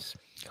down, Russ.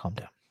 Calm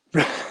down.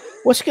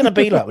 What's it going to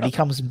be like when he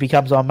comes and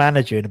becomes our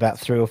manager in about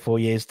 3 or 4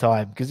 years'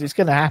 time? Because it's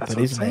going to happen,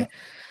 isn't it?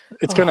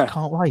 It's I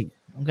can't wait.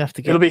 I'm gonna have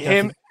to get. It'll be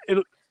him.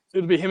 It'll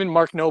be him and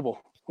Mark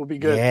Noble. Will be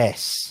good.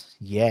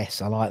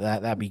 Yes, I like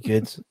that. That'd be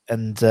good.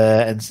 And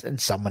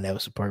someone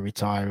else will probably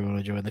retire or want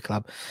to join the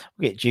club.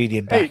 We'll get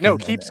Julian back. Hey, no,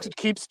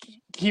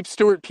 keep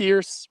Stuart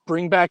Pearce.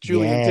 Bring back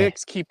Julian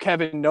Dix. Keep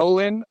Kevin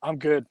Nolan. I'm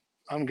good.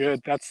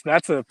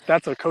 That's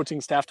a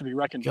coaching staff to be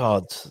reckoned with.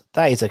 God,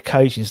 that is a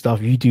coaching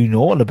staff. You do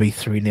not want to be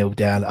 3-0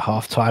 down at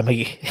half time.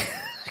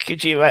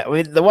 Could you? I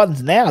mean, the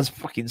ones now is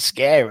fucking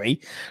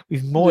scary.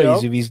 With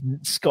Moyes with his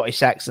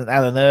Scottish accent,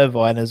 Alan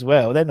Irvine as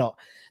well. They're no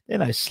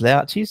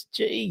slouches.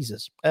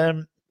 Jesus.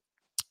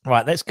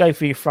 Right, let's go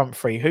for your front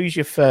three. Who's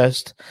your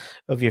first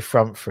of your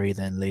front three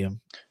then, Liam?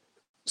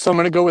 So I'm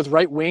going to go with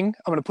right wing.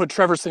 I'm going to put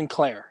Trevor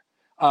Sinclair.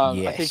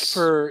 Yes. I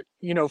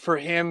think for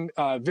him,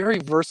 very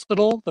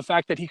versatile. The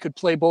fact that he could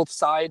play both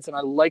sides, and I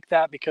like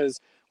that because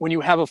when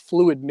you have a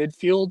fluid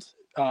midfield,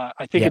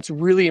 I think it's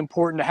really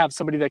important to have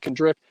somebody that can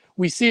drift.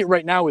 We see it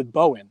right now with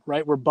Bowen,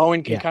 right, where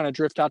Bowen can kind of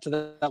drift out to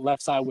that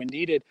left side when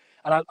needed.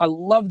 And I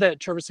love that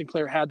Trevor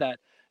Sinclair had that.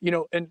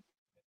 And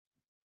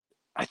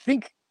I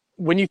think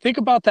when you think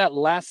about that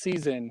last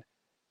season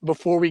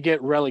before we get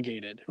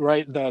relegated,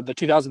 right, the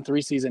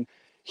 2003 season,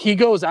 he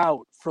goes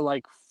out for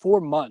like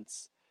 4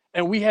 months.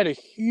 And we had a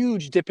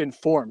huge dip in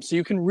form. So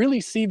you can really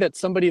see that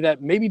somebody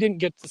that maybe didn't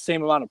get the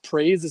same amount of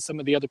praise as some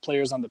of the other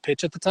players on the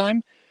pitch at the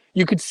time,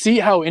 you could see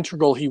how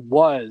integral he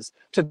was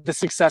to the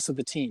success of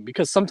the team.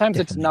 Because sometimes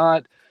it's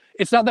not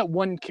that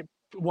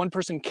one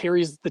person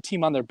carries the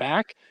team on their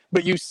back,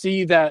 but you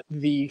see that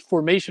the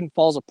formation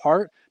falls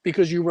apart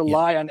because you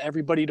rely on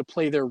everybody to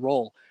play their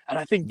role. And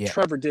I think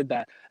Trevor did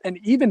that. And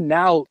even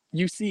now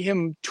you see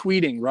him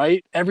tweeting,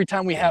 right? Every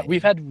time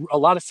we've had a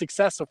lot of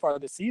success so far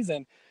this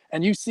season.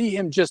 And you see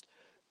him just,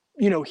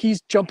 he's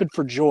jumping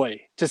for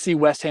joy to see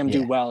West Ham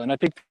do well. And I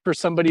think for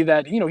somebody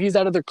that, he's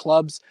out of their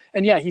clubs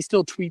and he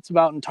still tweets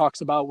about and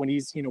talks about when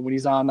he's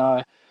on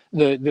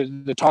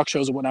the talk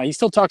shows and whatnot, he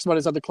still talks about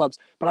his other clubs,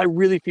 but I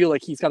really feel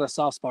like he's got a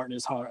soft spot in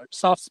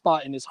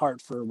his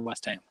heart for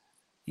West Ham.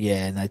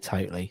 Yeah, no,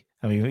 totally.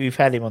 I mean, we've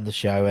had him on the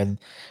show and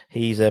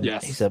he's a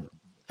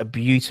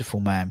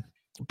beautiful man,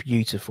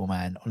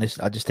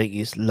 Honestly, I just think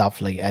he's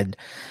lovely and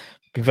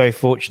been very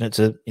fortunate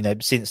to,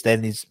 since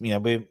then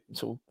we're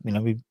sort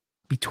of,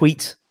 we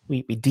tweet,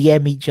 we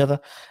DM each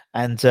other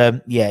and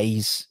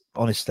he's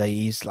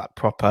like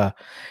proper,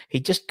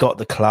 he just got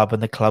the club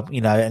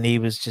and he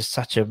was just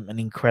such an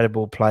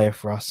incredible player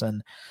for us.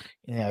 And,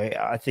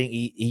 I think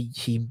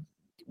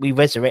we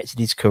resurrected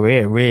his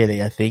career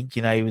really. I think,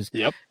 he was,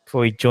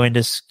 before he joined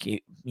us,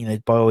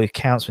 by all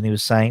accounts when he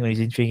was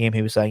interviewing him,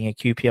 he was saying,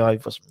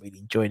 QPR wasn't really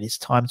enjoying his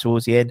time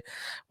towards the end.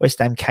 West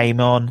Ham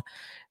came on.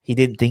 He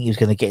didn't think he was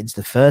going to get into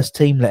the first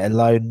team, let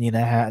alone,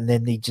 and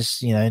then he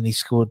just, and he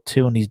scored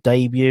 2 on his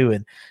debut.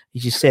 And he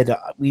just said,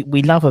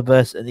 we love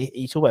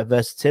he talked about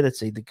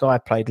versatility. The guy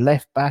played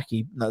left back.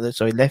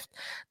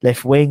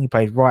 Left wing. He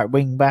played right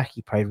wing back.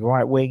 He played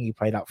right wing. He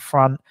played up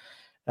front.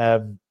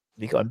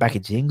 We got him back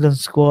into the England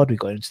squad. We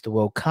got him into the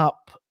World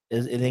Cup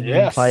as an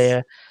England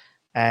player.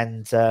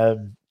 And,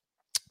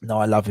 no,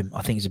 I love him.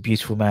 I think he's a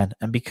beautiful man.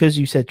 And because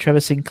you said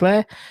Trevor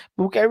Sinclair,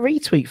 we'll get a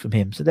retweet from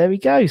him. So there we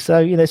go. So,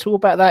 it's all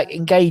about that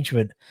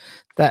engagement,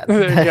 that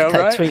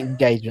tweet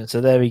engagement. So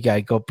there we go.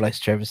 God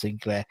bless Trevor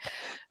Sinclair.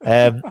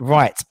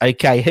 Right.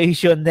 Okay.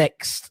 Who's your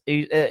next?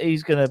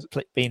 Who's going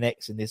to be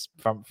next in this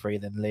front three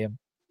then, Liam?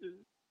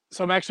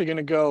 So I'm actually going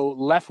to go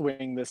left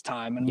wing this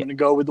time. I'm going to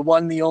go with the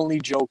one, the only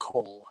Joe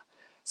Cole.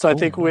 So I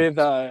think with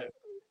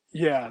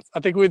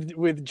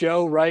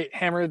Joe, right?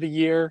 Hammer of the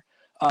year,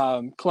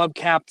 club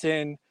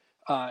captain.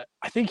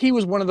 I think he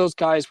was one of those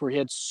guys where he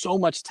had so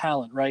much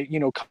talent, right?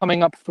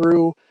 Coming up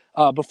through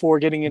before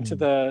getting into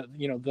the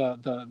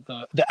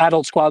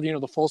adult squad,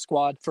 the full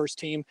squad, first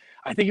team.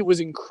 I think it was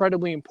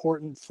incredibly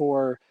important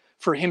for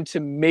him to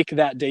make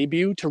that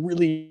debut, to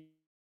really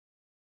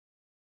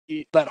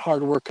that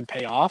hard work could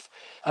pay off.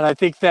 And I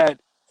think that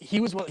he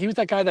was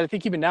that guy that I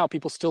think even now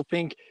people still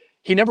think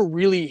he never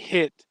really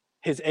hit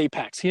his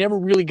apex. He never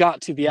really got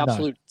to the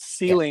absolute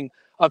ceiling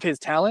of his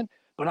talent.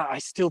 But I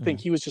still think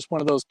he was just one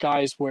of those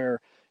guys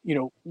where,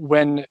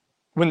 when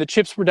the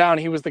chips were down,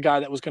 he was the guy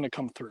that was going to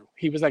come through.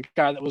 He was that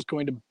guy that was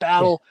going to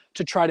battle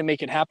to try to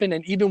make it happen.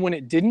 And even when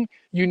it didn't,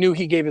 you knew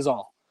he gave his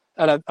all.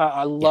 And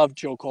I love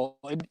Joe Cole.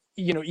 And,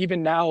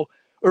 even now,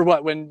 or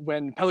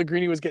when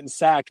Pellegrini was getting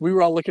sacked, we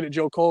were all looking at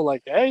Joe Cole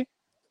like, hey,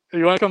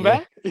 you want to come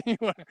back?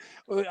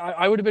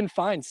 I would have been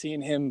fine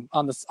seeing him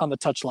on the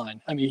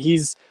touchline. I mean,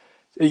 he's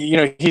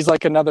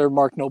like another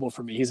Mark Noble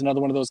for me. He's another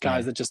one of those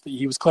guys that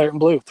he was claret and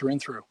blue through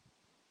and through.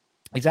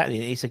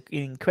 Exactly. He's an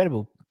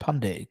incredible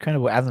pundit,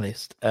 incredible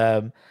analyst.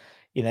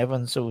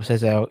 Everyone sort of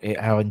says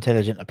how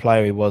intelligent a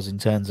player he was in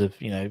terms of,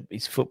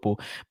 his football,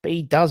 but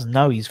he does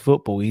know his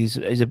football. He's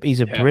a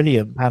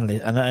brilliant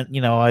panelist.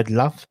 And, I'd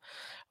love,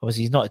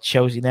 obviously he's not at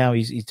Chelsea now.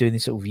 He's doing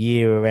this sort of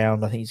year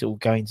around. I think he's sort of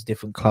going to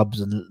different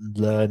clubs and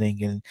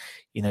learning and,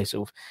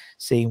 sort of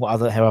seeing how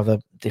other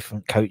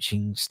different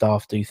coaching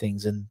staff do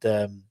things. And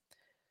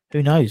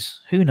who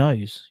knows? Who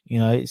knows? You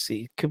know,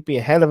 it could be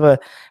a hell of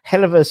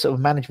a sort of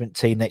management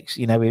team next.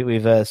 You know,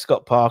 with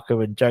Scott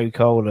Parker and Joe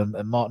Cole and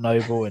Mark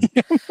Noble and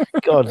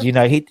God, you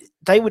know,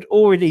 they would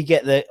already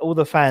get all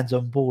the fans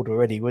on board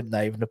already, wouldn't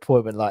they? With an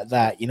appointment like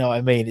that, you know what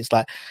I mean? It's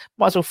like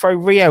might as well throw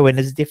Rio in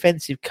as a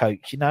defensive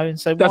coach, you know. And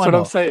so that's why what not?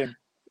 I'm saying.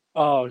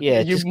 Oh, yeah,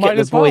 you just might get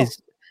the as boys.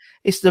 well.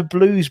 It's the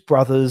Blues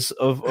Brothers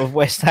of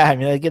West Ham.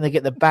 You know, they're going to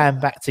get the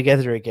band back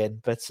together again.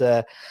 But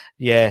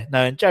yeah,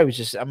 no. And Joe was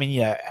just. I mean,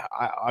 you know,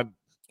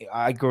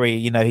 I agree.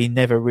 You know, he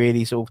never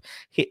really sort of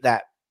hit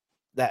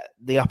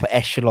the upper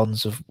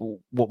echelons of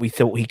what we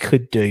thought he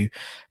could do.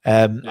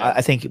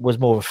 I think it was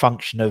more of a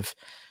function of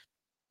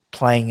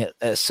playing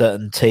at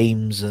certain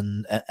teams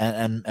and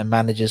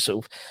managers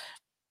sort of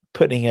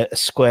putting a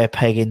square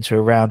peg into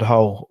a round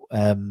hole,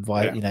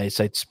 you know,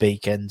 so to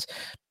speak. And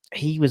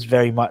he was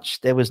very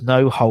much, there was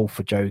no hole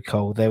for Joe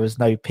Cole. There was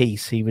no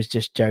piece. He was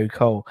just Joe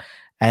Cole.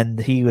 And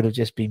he would have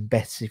just been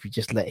better if you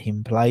just let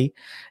him play.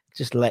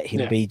 Just let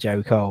him be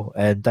Joe Cole.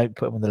 And don't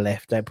put him on the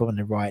left. Don't put him on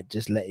the right.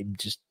 Just let him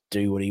just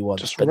do what he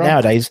wants. But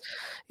nowadays,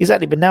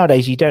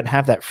 you don't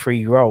have that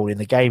free role in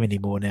the game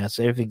anymore now.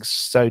 So everything's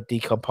so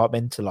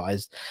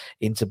decompartmentalized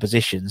into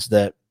positions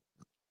that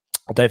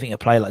I don't think a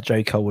player like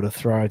Joe Cole would have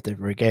thrived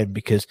ever again,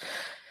 because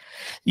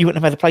you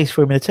wouldn't have had a place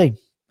for him in the team.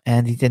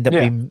 And he'd end up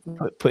being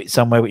put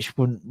somewhere which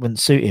wouldn't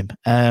suit him.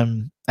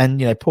 And,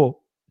 you know,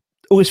 Paul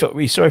always felt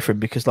really sorry for him,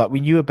 because, like,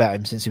 we knew about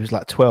him since he was,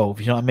 like, 12.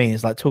 You know what I mean?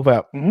 It's like, talk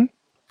about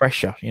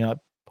pressure, you know,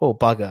 poor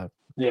bugger.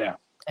 Yeah.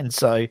 And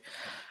so, I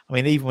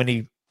mean, even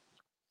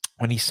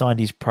when he signed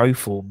his pro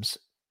forms,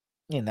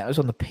 you know, that was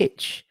on the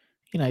pitch.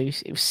 You know,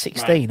 it was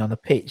 16 on the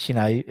pitch. You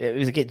know, it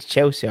was against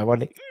Chelsea.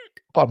 Ironically,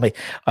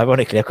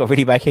 I've got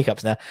really bad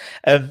hiccups now.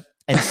 And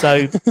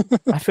so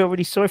I feel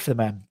really sorry for the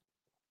man,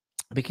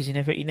 because he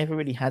never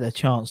really had a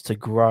chance to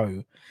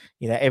grow.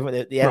 You know,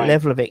 the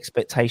level of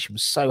expectation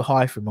was so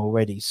high for him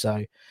already.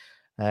 So,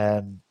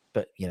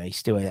 but you know, he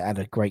still had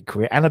a great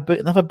career and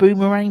another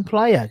boomerang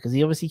player, because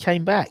he obviously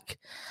came back.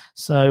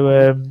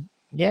 So,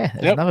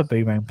 another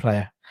boomerang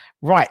player.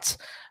 Right.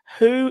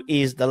 Who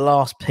is the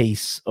last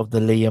piece of the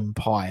Liam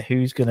pie?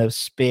 Who's going to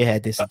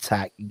spearhead this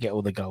attack and get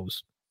all the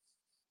goals?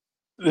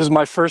 This is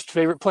my first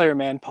favorite player,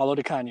 man, Paulo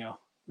Di Canio.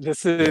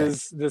 This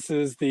is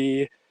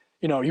the,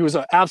 you know, he was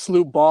an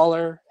absolute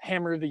baller,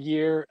 hammer of the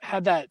year,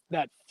 had that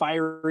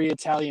fiery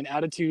Italian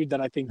attitude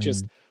that I think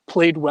just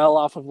played well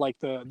off of, like,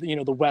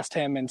 the West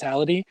Ham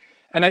mentality.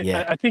 And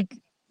I think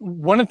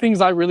one of the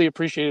things I really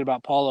appreciated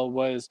about Paulo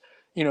was,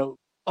 you know,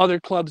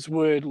 other clubs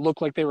would look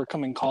like they were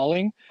coming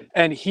calling,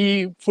 and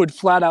he would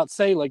flat out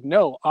say, like,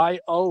 no, I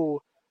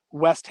owe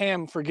West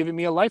Ham for giving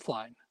me a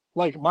lifeline.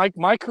 Like,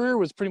 my career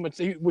was pretty much,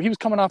 he was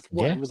coming off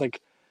it was like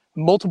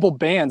multiple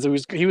bans.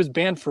 He was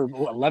banned for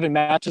 11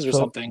 matches or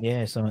something.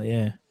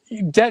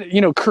 Dead,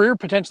 you know, career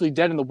potentially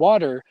dead in the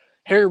water.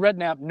 Harry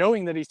Redknapp,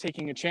 knowing that he's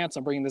taking a chance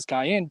on bringing this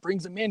guy in,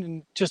 brings him in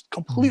and just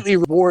completely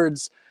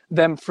rewards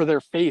them for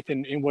their faith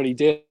in what he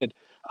did.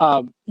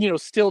 You know,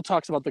 still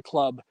talks about the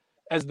club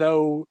as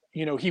though,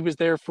 you know, he was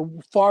there for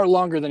far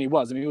longer than he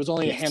was. I mean, it was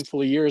only a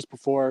handful of years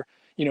before,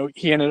 you know,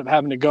 he ended up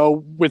having to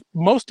go with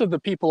most of the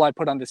people I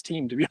put on this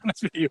team, to be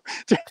honest with you.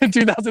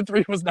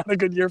 2003 was not a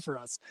good year for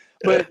us.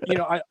 But, you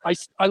know,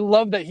 I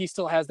love that he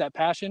still has that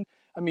passion.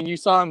 I mean, you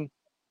saw him,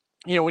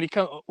 you know, when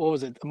what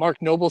was it?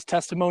 Mark Noble's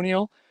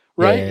testimonial,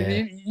 right?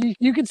 Yeah.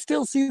 You could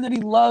still see that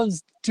he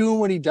loves doing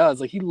what he does.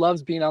 Like, he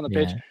loves being on the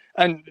pitch.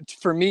 And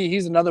for me,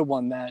 he's another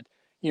one that,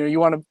 you know, you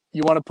want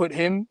to put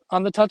him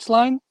on the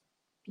touchline.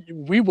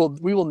 We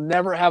will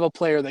never have a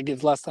player that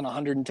gives less than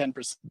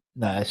 110%.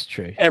 No, that's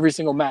true. Every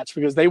single match,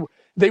 because they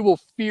will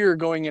fear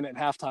going in at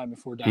halftime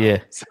if we're down.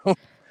 Yeah. So,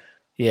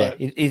 yeah,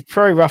 he'd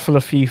probably ruffle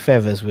a few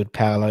feathers with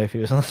Paolo if he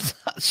was on the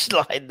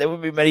touchline. There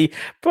wouldn't be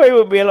probably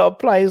wouldn't be a lot of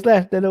players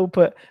left. They'd all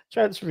put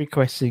transfer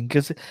requests in,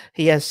 because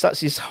he has such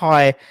this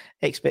high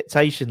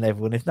expectation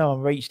level, and if no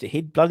one reached it,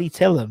 he'd bloody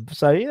tell them.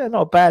 So, yeah,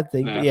 not a bad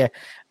thing. But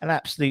an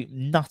absolute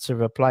nutter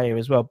of a player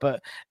as well.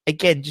 But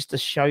again, just a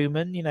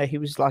showman. You know, he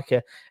was like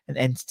an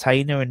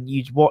entertainer, and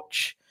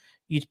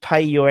you'd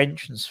pay your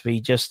entrance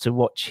fee just to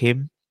watch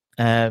him.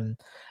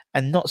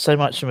 And not so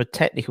much from a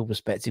technical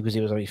perspective, because he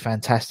was a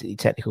fantastically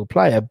technical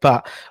player,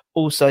 but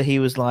also he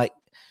was like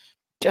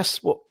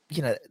just what,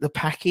 you know, the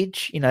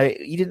package. You know,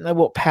 you didn't know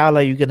what Paolo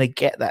you were going to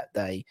get that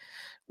day.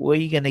 Were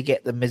you going to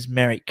get the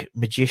mesmeric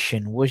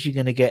magician? Was you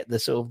going to get the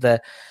sort of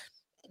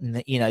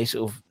you know,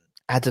 sort of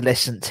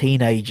adolescent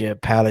teenager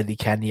Paolo Di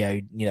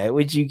Canio? You know,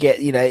 would you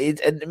get, you know,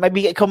 and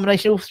maybe get a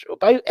combination of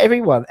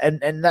everyone,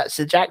 and that's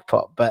the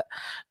jackpot. But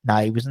no,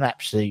 he was an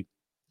absolute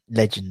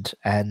legend,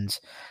 and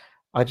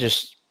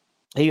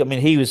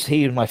he was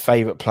my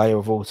favourite player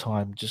of all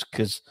time, just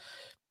because,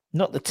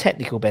 not the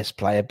technical best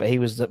player, but he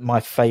was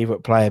my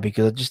favourite player,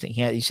 because I just think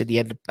he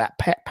had that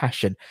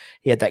passion,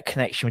 he had that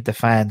connection with the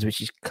fans, which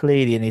is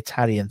clearly an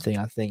Italian thing,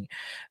 I think,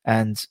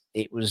 and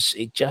it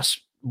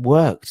just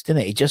worked,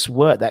 didn't it? It just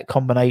worked, that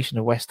combination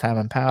of West Ham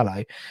and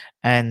Paolo,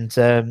 and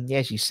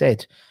as you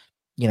said,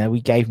 you know,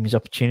 we gave him his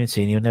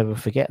opportunity, and he'll never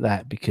forget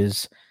that,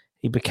 because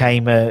he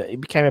became a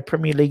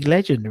Premier League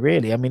legend,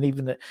 really. I mean,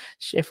 even at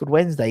Sheffield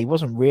Wednesday, he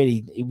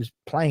was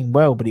playing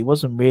well, but he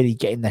wasn't really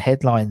getting the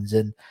headlines,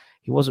 and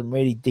he wasn't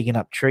really digging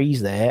up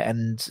trees there.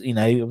 And,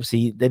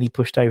 obviously then he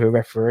pushed over a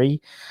referee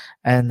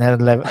and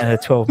had a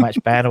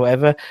 12-match ban or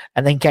whatever,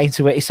 and then came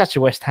to it. It's such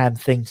a West Ham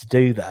thing to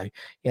do, though.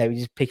 We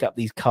just pick up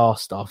these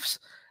cast-offs.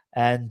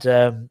 And,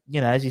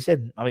 as you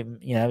said, I mean,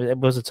 it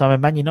was a time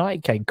when Man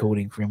United came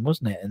calling for him,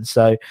 wasn't it? And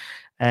so,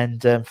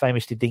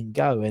 famously didn't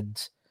go.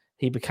 And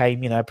he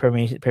became, a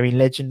Premier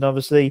legend,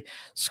 obviously.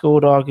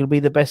 Scored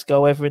arguably the best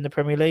goal ever in the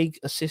Premier League,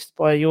 assist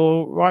by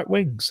your right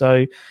wing.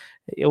 So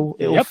it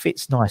all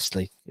fits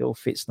nicely. It all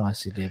fits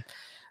nicely, Liam.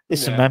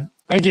 Listen, man.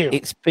 Thank you.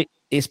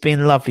 It's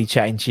been lovely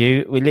chatting to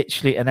you. We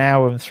literally an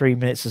hour and 3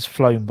 minutes has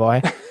flown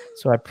by.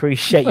 So I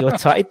appreciate your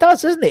time. It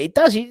does, doesn't it? It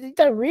does. You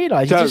don't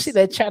realise. You just sit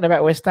there chatting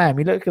about West Ham.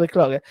 You look at the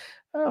clock.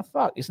 Oh,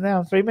 fuck. It's an hour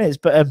and 3 minutes.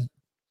 But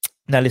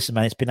no, listen,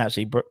 man. It's been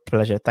absolutely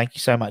pleasure. Thank you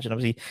so much. And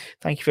obviously,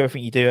 thank you for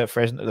everything you do at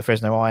the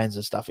Fresno Irons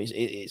and stuff.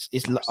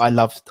 I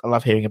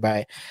love hearing about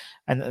it.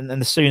 And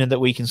the sooner that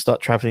we can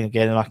start travelling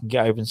again and I can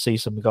get over and see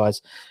some of the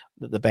guys,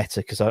 the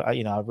better. Because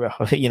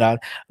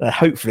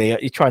hopefully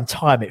you try and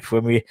time it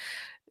for when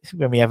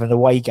we have an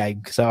away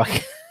game, so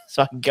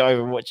I can go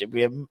over and watch it.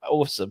 It'd be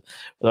awesome.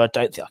 But I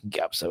don't think I can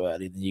get up so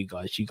early than you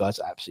guys. You guys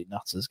are absolute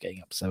nutters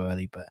getting up so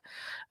early. But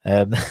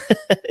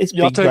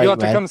you'll have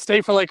to come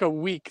stay for like a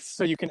week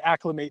so you can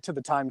acclimate to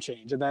the time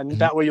change, and then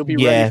that way you'll be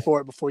ready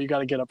for it before you got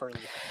to get up early.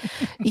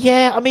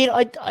 Yeah, I mean,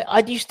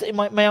 I used to, in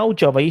my old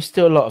job, I used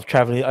to do a lot of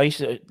traveling. I used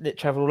to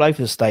travel all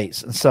over the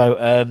States, and so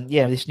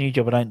this new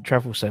job I don't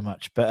travel so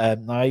much. But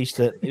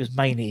it was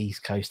mainly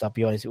East Coast. I'll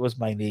be honest, it was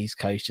mainly East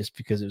Coast just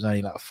because it was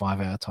only like a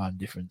 5-hour time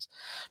difference.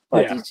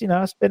 But I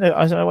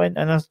went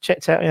and I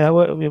checked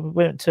out. We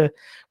went to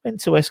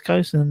West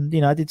Coast, and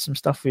I did some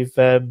stuff with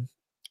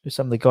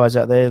some of the guys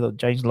out there, like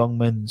James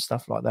Longman and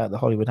stuff like that, the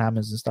Hollywood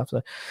Hammers and stuff.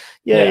 So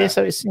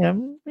so it's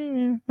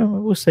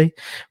we'll see.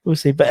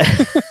 But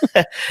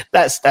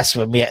that's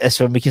when we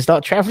can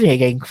start traveling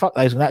again. Fuck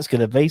knows when that's going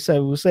to be.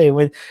 So we'll see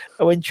when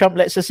Trump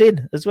lets us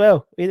in as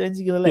well. When's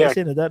he going to let us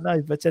in? I don't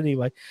know. But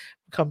anyway,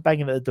 we'll come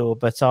banging at the door.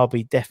 But I'll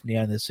be definitely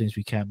on as soon as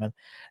we can, man.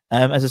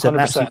 As I said, 100%. An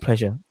absolute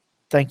pleasure.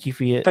 Thank you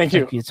for your time.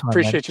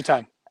 Appreciate your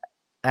time.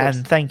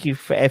 And thank you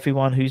for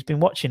everyone who's been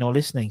watching or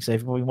listening. So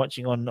if you've been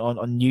watching on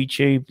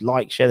YouTube,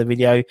 like, share the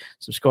video,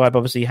 subscribe.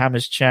 Obviously,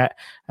 Hammers Chat.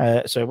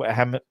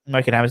 American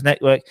Hammers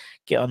Network.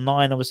 Get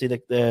online. Obviously,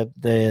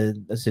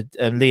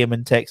 Liam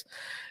and Tex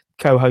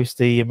co-host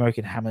the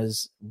American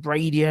Hammers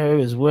Radio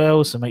as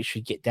well. So make sure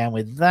you get down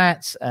with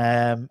that.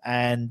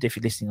 And if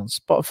you're listening on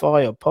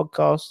Spotify or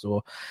podcasts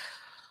or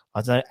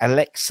I don't know,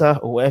 Alexa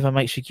or whatever,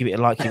 make sure you give it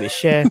a like, give it a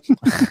share.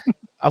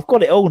 I've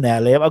got it all now,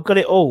 Liam. I've got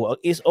it all.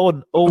 It's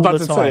on all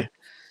the time.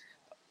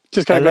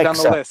 Just gotta go down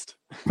the list.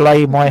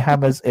 Play My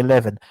Hammers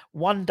 11.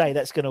 One day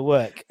that's going to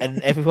work, and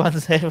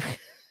everyone's there.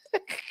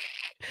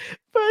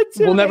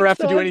 We'll never have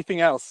to do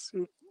anything else.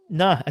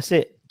 No, that's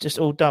it. Just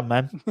all done,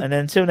 man. And then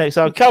until next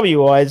time, come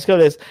you eyes.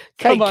 Take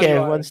care,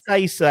 everyone.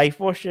 Stay safe.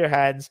 Wash your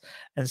hands,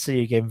 and see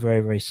you again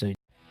very, very soon.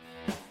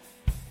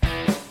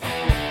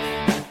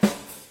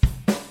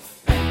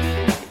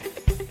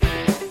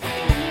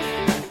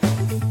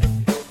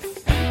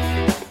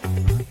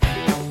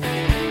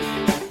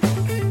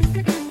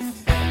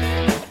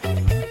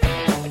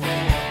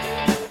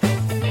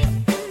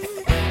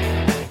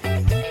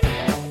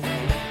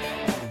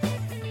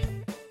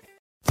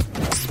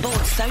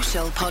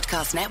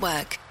 Podcast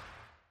Network.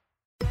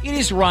 It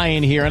is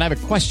Ryan here, and I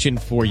have a question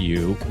for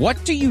you.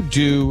 What do you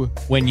do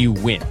when you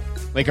win?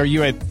 Like, are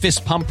you a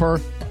fist pumper,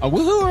 a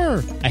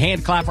woohooer, a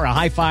hand clapper, a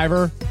high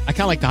fiver? I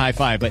kind of like the high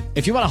five, but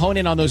if you want to hone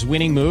in on those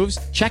winning moves,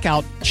 check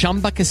out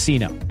Chumba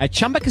Casino. At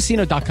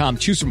ChumbaCasino.com,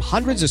 choose from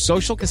hundreds of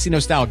social casino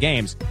style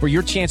games for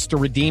your chance to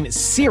redeem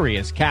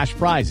serious cash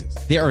prizes.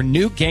 There are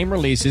new game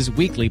releases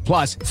weekly,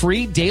 plus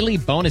free daily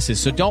bonuses.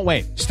 So don't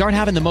wait. Start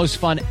having the most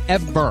fun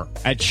ever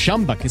at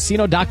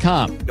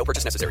ChumbaCasino.com. No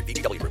purchase necessary.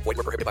 VGW Group. Void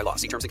where prohibited by law.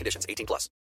 See terms and conditions. 18+.